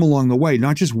become along the way,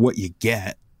 not just what you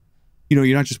get.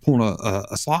 You're not just pulling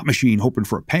a slot machine hoping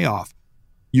for a payoff.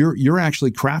 You're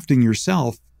actually crafting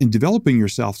yourself and developing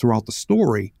yourself throughout the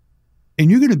story. And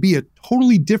you're going to be a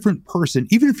totally different person,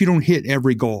 even if you don't hit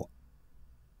every goal.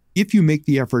 If you make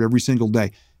the effort every single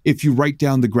day, if you write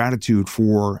down the gratitude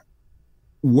for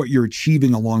what you're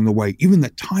achieving along the way, even the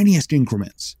tiniest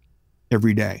increments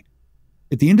every day,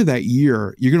 at the end of that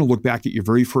year, you're going to look back at your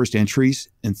very first entries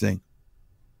and think,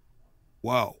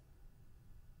 whoa.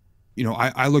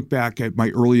 I look back at my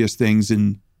earliest things,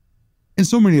 and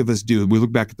so many of us do. We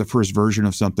look back at the first version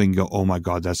of something and go, oh my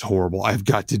God, that's horrible. I've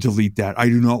got to delete that. I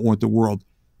do not want the world.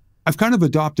 I've kind of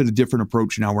adopted a different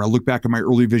approach now when I look back at my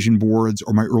early vision boards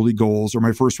or my early goals or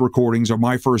my first recordings or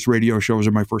my first radio shows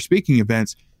or my first speaking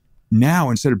events. Now,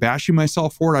 instead of bashing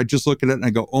myself for it, I just look at it and I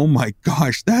go, oh my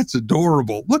gosh, that's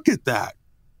adorable. Look at that.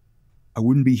 I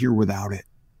wouldn't be here without it.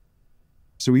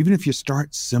 So even if you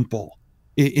start simple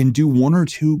and do one or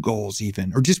two goals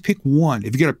even, or just pick one,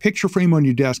 if you got a picture frame on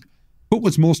your desk, put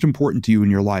what's most important to you in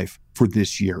your life for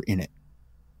this year in it.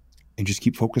 And just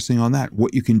keep focusing on that,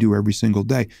 what you can do every single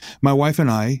day. My wife and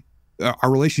I,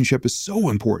 our relationship is so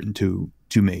important to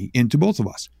me and to both of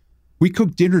us. We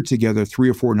cook dinner together 3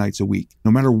 or 4 nights a week,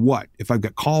 no matter what. If I've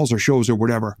got calls or shows or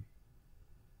whatever,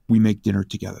 we make dinner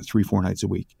together 3, 4 nights a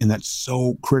week. And that's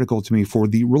so critical to me for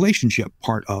the relationship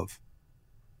part of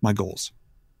my goals.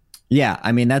 Yeah,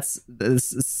 I mean, that's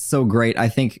so great. I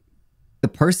think the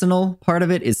personal part of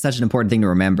it is such an important thing to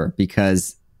remember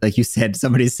because, like you said,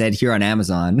 somebody said here on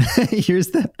Amazon,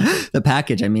 here's the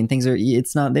package. I mean, they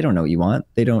don't know what you want.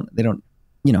 They don't,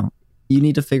 you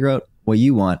need to figure out what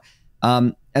you want.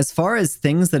 As far as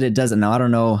things that it does, and I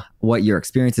don't know what your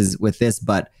experience is with this,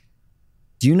 but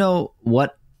do you know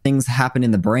what things happen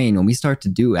in the brain when we start to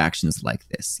do actions like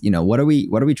this? What are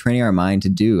we training our mind to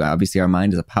do? Obviously, our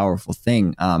mind is a powerful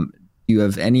thing. Do you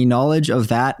have any knowledge of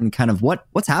that and kind of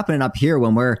what's happening up here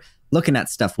when we're looking at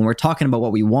stuff, when we're talking about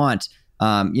what we want,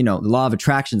 the law of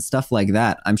attraction, stuff like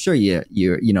that? I'm sure you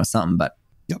know something, but.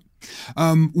 Yep.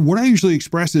 What I usually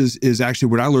express is actually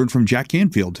what I learned from Jack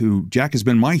Canfield, Jack has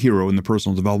been my hero in the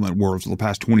personal development world for the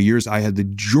past 20 years. I had the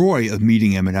joy of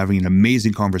meeting him and having an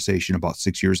amazing conversation about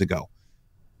 6 years ago.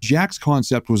 Jack's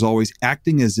concept was always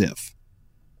acting as if,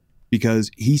 because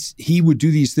he would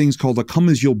do these things called a come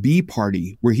as you'll be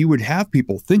party, where he would have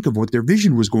people think of what their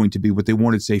vision was going to be, what they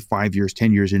wanted, say 5 years,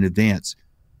 10 years in advance.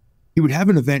 He would have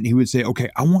an event and he would say, okay,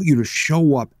 I want you to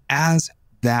show up as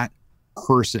that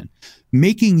person,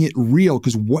 making it real,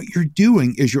 because what you're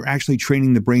doing is you're actually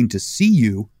training the brain to see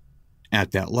you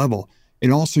at that level.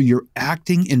 And also you're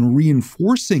acting and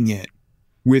reinforcing it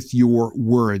with your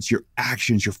words, your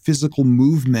actions, your physical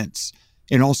movements,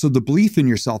 and also the belief in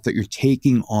yourself that you're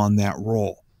taking on that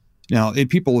role. Now, and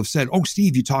people have said, oh,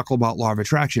 Steve, you talk about law of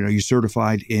attraction. Are you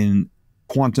certified in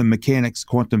quantum mechanics,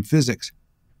 quantum physics?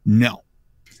 No.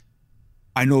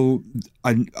 I know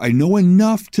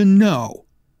enough to know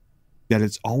that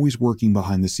it's always working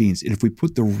behind the scenes. And if we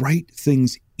put the right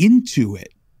things into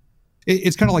it,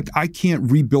 it's kind of like I can't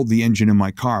rebuild the engine in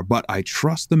my car, but I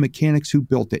trust the mechanics who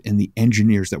built it and the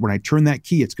engineers that when I turn that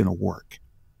key, it's going to work.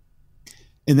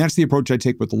 And that's the approach I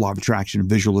take with the law of attraction and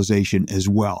visualization as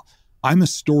well. I'm a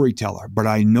storyteller, but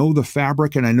I know the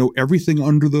fabric and I know everything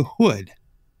under the hood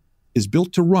is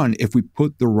built to run if we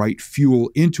put the right fuel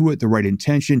into it, the right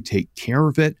intention, take care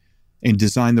of it, and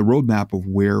design the roadmap of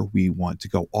where we want to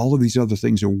go. All of these other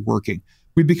things are working.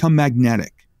 We become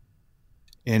magnetic.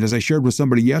 And as I shared with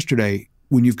somebody yesterday,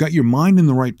 when you've got your mind in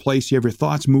the right place, you have your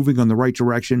thoughts moving on the right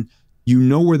direction, you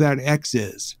know where that X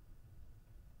is.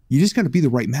 You just got to be the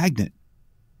right magnet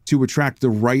to attract the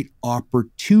right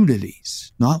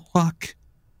opportunities, not luck,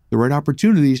 the right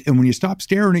opportunities. And when you stop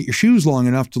staring at your shoes long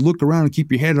enough to look around and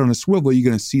keep your head on a swivel, you're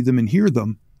going to see them and hear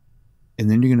them. And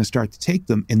then you're going to start to take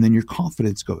them. And then your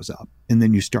confidence goes up. And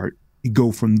then you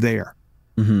go from there.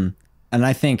 Mm-hmm. And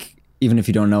I think even if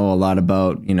you don't know a lot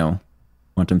about,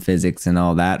 quantum physics and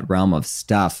all that realm of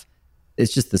stuff,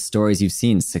 it's just the stories you've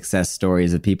seen, success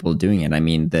stories of people doing it. I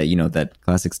mean, that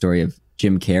classic story of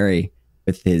Jim Carrey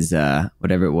with his,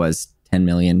 whatever it was, $10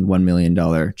 million, $1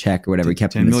 million check or whatever he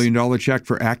kept. $10 million check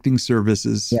for acting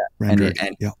services. Yeah. Rendered.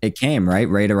 And it came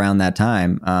right around that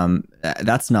time.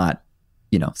 That's not,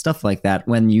 stuff like that.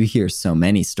 When you hear so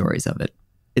many stories of it,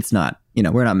 it's not,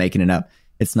 we're not making it up.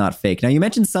 it's not fake. Now, you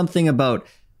mentioned something about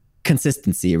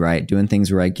consistency, right? Doing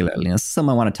things regularly. This is something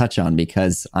I want to touch on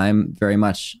because I'm very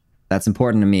much, that's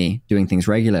important to me, doing things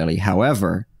regularly.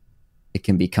 However, it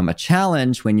can become a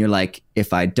challenge when you're like,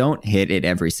 if I don't hit it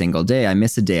every single day, I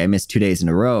miss a day, I miss 2 days in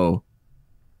a row,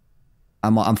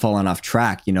 I'm falling off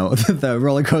track, the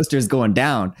roller coaster is going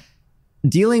down.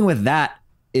 Dealing with that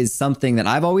is something that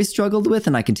I've always struggled with,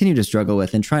 and I continue to struggle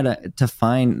with, and try to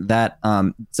find that,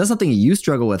 is that something you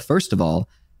struggle with, first of all,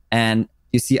 and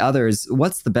you see others,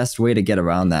 what's the best way to get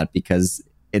around that? Because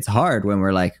it's hard when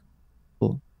we're like,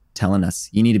 well, telling us,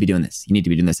 you need to be doing this. You need to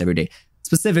be doing this every day.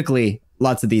 Specifically,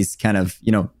 lots of these kind of,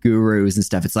 gurus and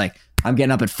stuff. It's like, I'm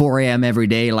getting up at 4 a.m. every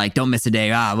day. Like, don't miss a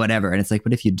day, whatever. And it's like,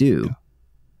 but if you do,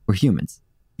 we're humans.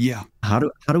 Yeah. How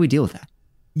do we deal with that?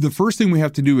 The first thing we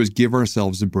have to do is give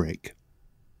ourselves a break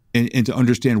and to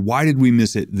understand, why did we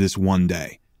miss it this one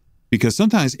day? Because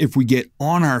sometimes if we get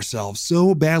on ourselves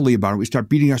so badly about it, we start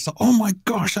beating ourselves. Oh my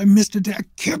gosh, I missed a day. I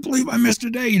can't believe I missed a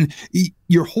day. And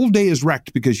your whole day is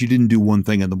wrecked because you didn't do one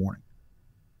thing in the morning.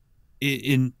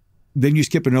 And then you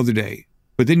skip another day.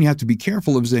 But then you have to be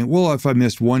careful of saying, well, if I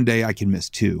missed one day, I can miss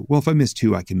 2. Well, if I miss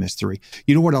 2, I can miss 3.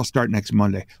 You know what? I'll start next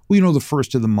Monday. Well, the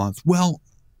first of the month. Well,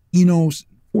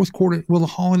 fourth quarter. Well, the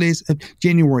holidays,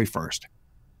 January 1st.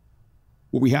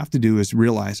 What we have to do is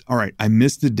realize, all right, I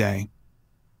missed the day.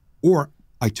 Or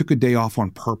I took a day off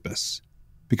on purpose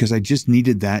because I just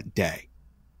needed that day.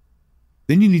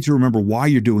 Then you need to remember why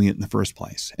you're doing it in the first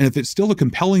place. And if it's still a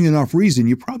compelling enough reason,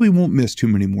 you probably won't miss too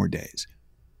many more days.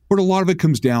 But a lot of it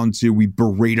comes down to we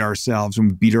berate ourselves and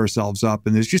we beat ourselves up.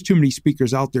 And there's just too many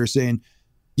speakers out there saying,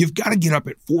 you've got to get up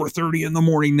at 4:30 in the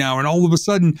morning now. And all of a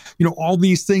sudden, all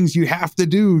these things you have to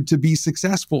do to be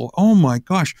successful. Oh my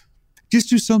gosh. Just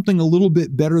do something a little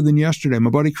bit better than yesterday. My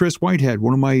buddy Chris Whitehead,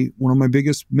 one of my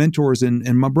biggest mentors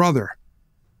and my brother,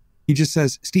 he just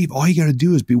says, Steve, all you got to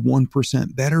do is be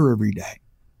 1% better every day.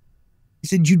 He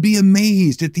said, you'd be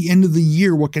amazed at the end of the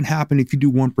year what can happen if you do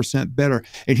 1% better.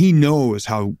 And he knows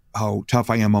how tough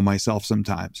I am on myself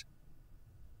sometimes.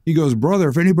 He goes, brother,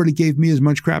 if anybody gave me as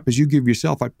much crap as you give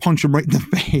yourself, I'd punch him right in the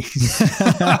face.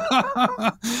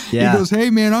 Yeah. He goes, hey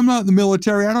man, I'm not in the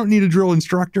military. I don't need a drill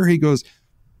instructor. He goes,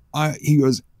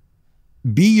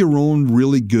 be your own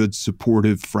really good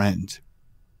supportive friend.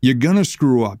 You're going to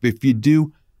screw up. If you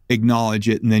do, acknowledge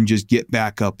it and then just get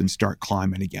back up and start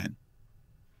climbing again.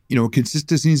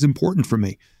 Consistency is important for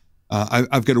me.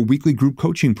 I've got a weekly group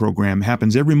coaching program. It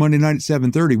happens every Monday night at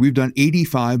 7:30. We've done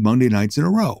 85 Monday nights in a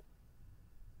row.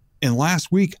 And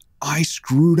last week, I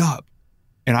screwed up.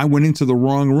 And I went into the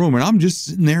wrong room. And I'm just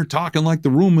sitting there talking like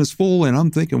the room is full. And I'm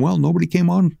thinking, well, nobody came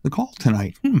on the call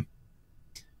tonight.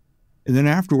 And then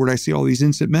afterward, I see all these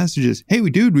instant messages. Hey,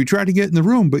 we tried to get in the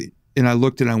room. And I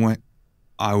looked and I went,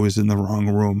 I was in the wrong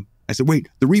room. I said, wait,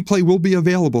 the replay will be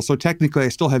available. So technically, I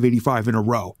still have 85 in a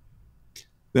row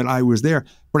that I was there.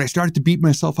 But I started to beat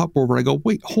myself up over it. I go,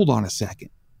 wait, hold on a second.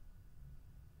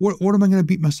 What am I going to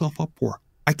beat myself up for?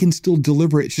 I can still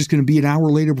deliver it. It's just going to be an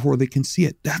hour later before they can see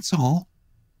it. That's all.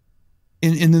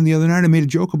 And then the other night I made a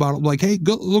joke about it. Like, hey,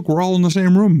 look, we're all in the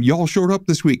same room. Y'all showed up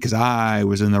this week because I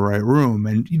was in the right room.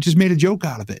 And you just made a joke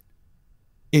out of it.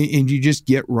 And you just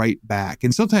get right back.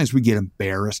 And sometimes we get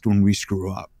embarrassed when we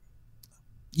screw up.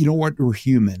 You know what? We're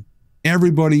human.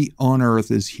 Everybody on earth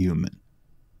is human.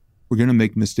 We're going to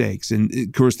make mistakes. And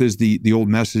of course, there's the old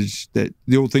message the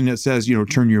old thing that says,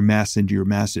 turn your mess into your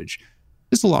message.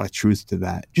 There's a lot of truth to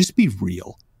that. Just be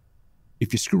real.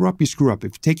 If you screw up, you screw up.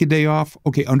 If you take a day off,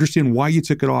 okay, understand why you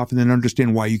took it off and then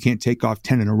understand why you can't take off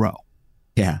 10 in a row.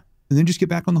 Yeah. And then just get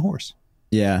back on the horse.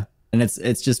 Yeah. And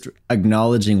it's just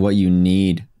acknowledging what you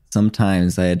need.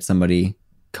 Sometimes I had somebody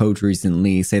coach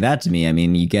recently say that to me. I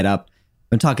mean, you get up,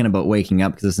 I'm talking about waking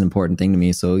up because it's an important thing to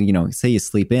me. So, say you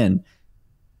sleep in,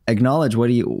 acknowledge why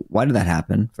did that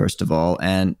happen, first of all?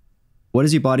 And what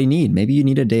does your body need? Maybe you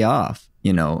need a day off,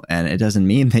 and it doesn't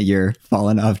mean that you're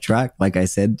falling off track. Like I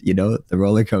said, the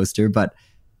roller coaster, but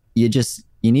you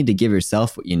need to give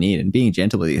yourself what you need and being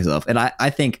gentle with yourself. And I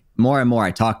think more and more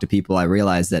I talk to people, I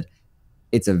realize that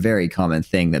it's a very common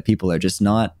thing that people are just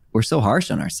we're so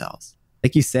harsh on ourselves.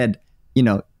 Like you said,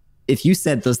 if you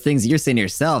said those things that you're saying to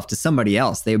yourself to somebody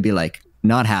else, they would be like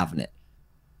not having it.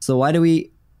 So why do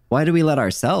we let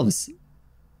ourselves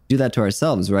do that to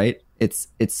ourselves, right? It's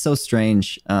so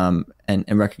strange, and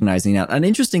recognizing that. An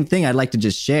interesting thing I'd like to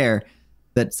just share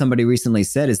that somebody recently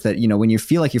said is that, when you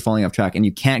feel like you're falling off track and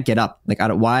you can't get up, like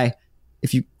why,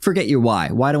 if you forget your why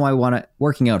do I want to,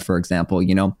 working out, for example,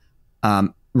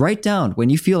 write down when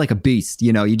you feel like a beast,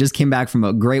 you just came back from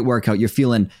a great workout, you're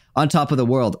feeling on top of the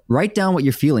world, write down what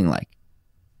you're feeling like.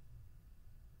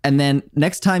 And then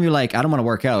next time you're like, I don't want to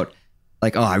work out,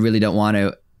 like, oh, I really don't want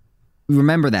to.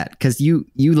 Remember that, because you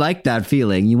like that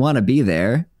feeling. You want to be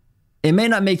there. It may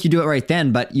not make you do it right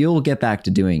then, but you'll get back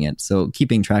to doing it. So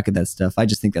keeping track of that stuff, I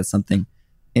just think that's something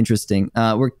interesting.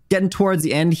 We're getting towards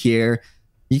the end here.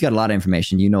 You got a lot of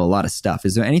information. You know a lot of stuff.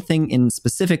 Is there anything in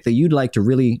specific that you'd like to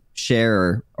really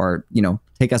share or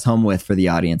take us home with for the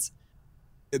audience?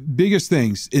 Biggest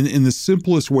things in the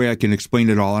simplest way I can explain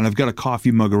it all. And I've got a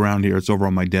coffee mug around here. It's over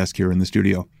on my desk here in the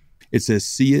studio. It says,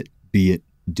 see it, be it,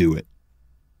 do it.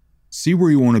 See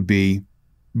where you want to be.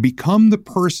 Become the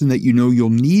person that you know you'll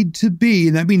need to be.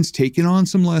 And that means taking on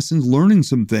some lessons, learning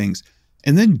some things,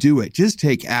 and then do it. Just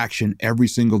take action every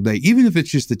single day, even if it's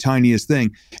just the tiniest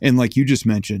thing. And like you just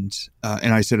mentioned,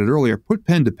 and I said it earlier, put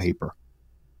pen to paper.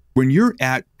 When you're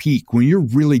at peak, when you're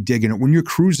really digging it, when you're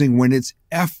cruising, when it's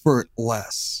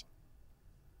effortless,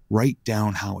 write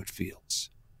down how it feels.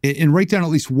 And write down at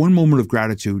least one moment of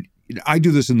gratitude. I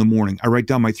do this in the morning. I write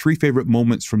down my 3 favorite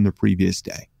moments from the previous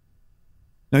day.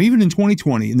 Now, even in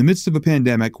 2020, in the midst of a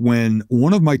pandemic, when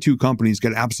one of my 2 companies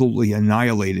got absolutely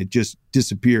annihilated, just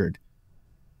disappeared,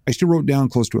 I still wrote down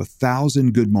close to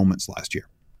 1,000 good moments last year.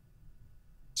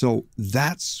 So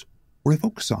that's what I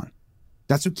focus on.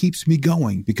 That's what keeps me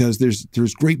going, because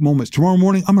there's great moments. Tomorrow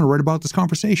morning, I'm going to write about this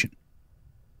conversation,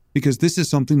 because this is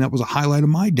something that was a highlight of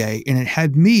my day, and it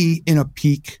had me in a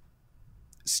peak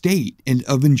state and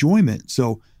of enjoyment.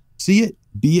 So see it,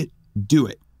 be it, do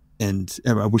it. And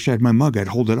I wish I had my mug. I'd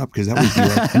hold it up, because that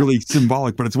would be really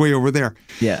symbolic, but it's way over there.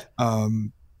 Yeah.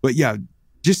 But yeah,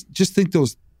 just think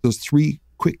those 3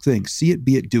 quick things: see it,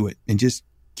 be it, do it, and just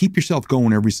keep yourself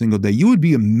going every single day. You would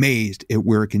be amazed at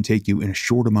where it can take you in a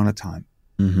short amount of time.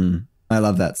 Mm-hmm. I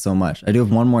love that so much. I do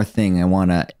have one more thing I want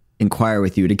to inquire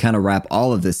with you to kind of wrap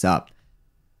all of this up.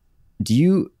 Do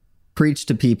you preach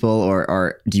to people,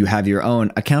 or do you have your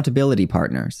own accountability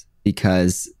partners?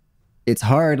 Because it's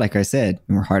hard, like I said,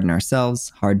 we're hard on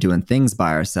ourselves, hard doing things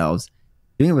by ourselves.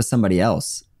 Doing it with somebody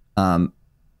else,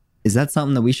 is that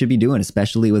something that we should be doing,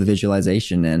 especially with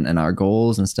visualization and our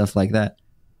goals and stuff like that?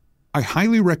 I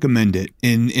highly recommend it.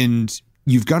 And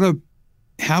you've got to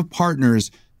have partners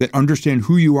that understand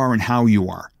who you are and how you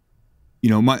are.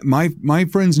 My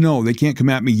friends know they can't come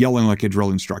at me yelling like a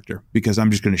drill instructor, because I'm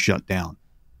just going to shut down.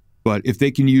 But if they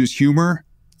can use humor,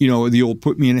 the old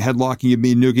put me in a headlock and give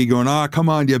me a noogie going, come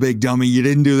on, you big dummy. You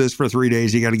didn't do this for 3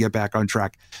 days. You got to get back on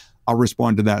track. I'll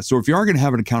respond to that. So if you are going to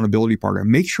have an accountability partner,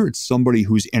 make sure it's somebody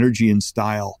whose energy and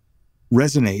style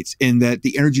resonates, and that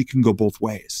the energy can go both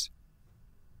ways,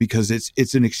 because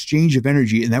it's an exchange of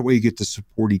energy, and that way you get to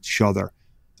support each other.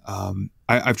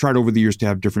 I've tried over the years to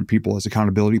have different people as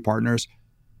accountability partners.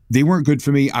 They weren't good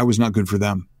for me. I was not good for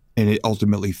them. And it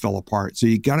ultimately fell apart. So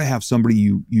you got to have somebody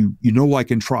you know, like,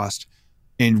 and trust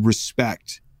and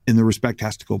respect. And the respect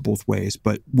has to go both ways.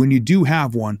 But when you do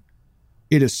have one,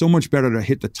 it is so much better to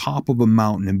hit the top of a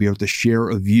mountain and be able to share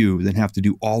a view than have to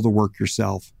do all the work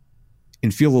yourself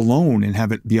and feel alone and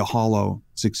have it be a hollow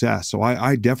success. So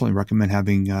I definitely recommend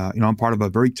having, I'm part of a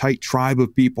very tight tribe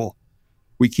of people.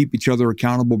 We keep each other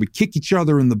accountable. We kick each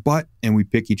other in the butt, and we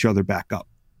pick each other back up.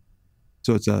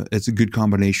 So it's a good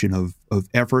combination of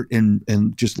effort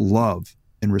and just love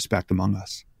and respect among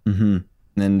us. Mm-hmm.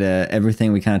 And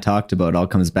everything we kind of talked about all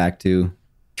comes back to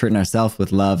treating ourselves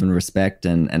with love and respect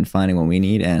and finding what we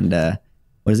need. And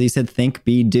what is it you said? Think,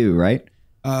 be, do, right?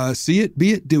 See it,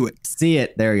 be it, do it. See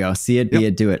it. There you go. See it, be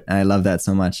it, do it. I love that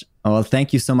so much. Oh, well,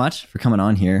 thank you so much for coming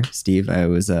on here, Steve. It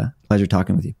was a pleasure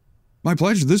talking with you. My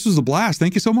pleasure. This was a blast.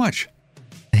 Thank you so much.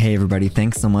 Hey everybody,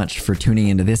 thanks so much for tuning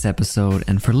into this episode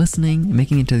and for listening,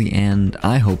 making it to the end.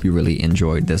 I hope you really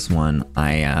enjoyed this one.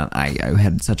 I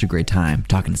had such a great time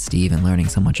talking to Steve and learning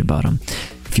so much about him.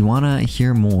 If you want to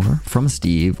hear more from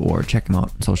Steve or check him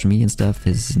out on social media and stuff,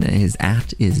 his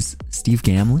 @ is Steve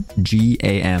Gamlin,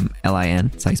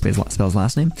 Gamlin. That's how you spell his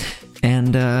last name. And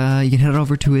you can head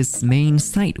over to his main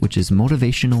site, which is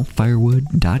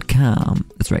motivationalfirewood.com.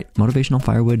 That's right,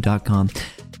 motivationalfirewood.com.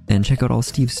 And check out all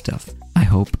Steve's stuff. I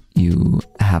hope you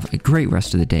have a great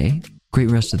rest of the day,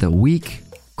 great rest of the week,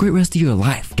 great rest of your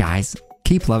life, guys.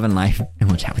 Keep loving life, and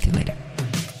we'll chat with you later.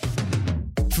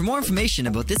 For more information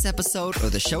about this episode or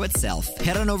the show itself,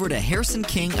 head on over to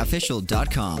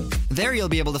harrisonkingofficial.com. There you'll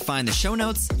be able to find the show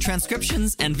notes,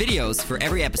 transcriptions, and videos for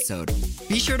every episode.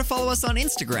 Be sure to follow us on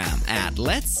Instagram at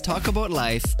Let's Talk About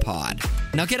Life Pod.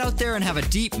 Now get out there and have a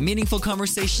deep, meaningful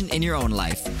conversation in your own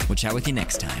life. We'll chat with you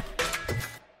next time.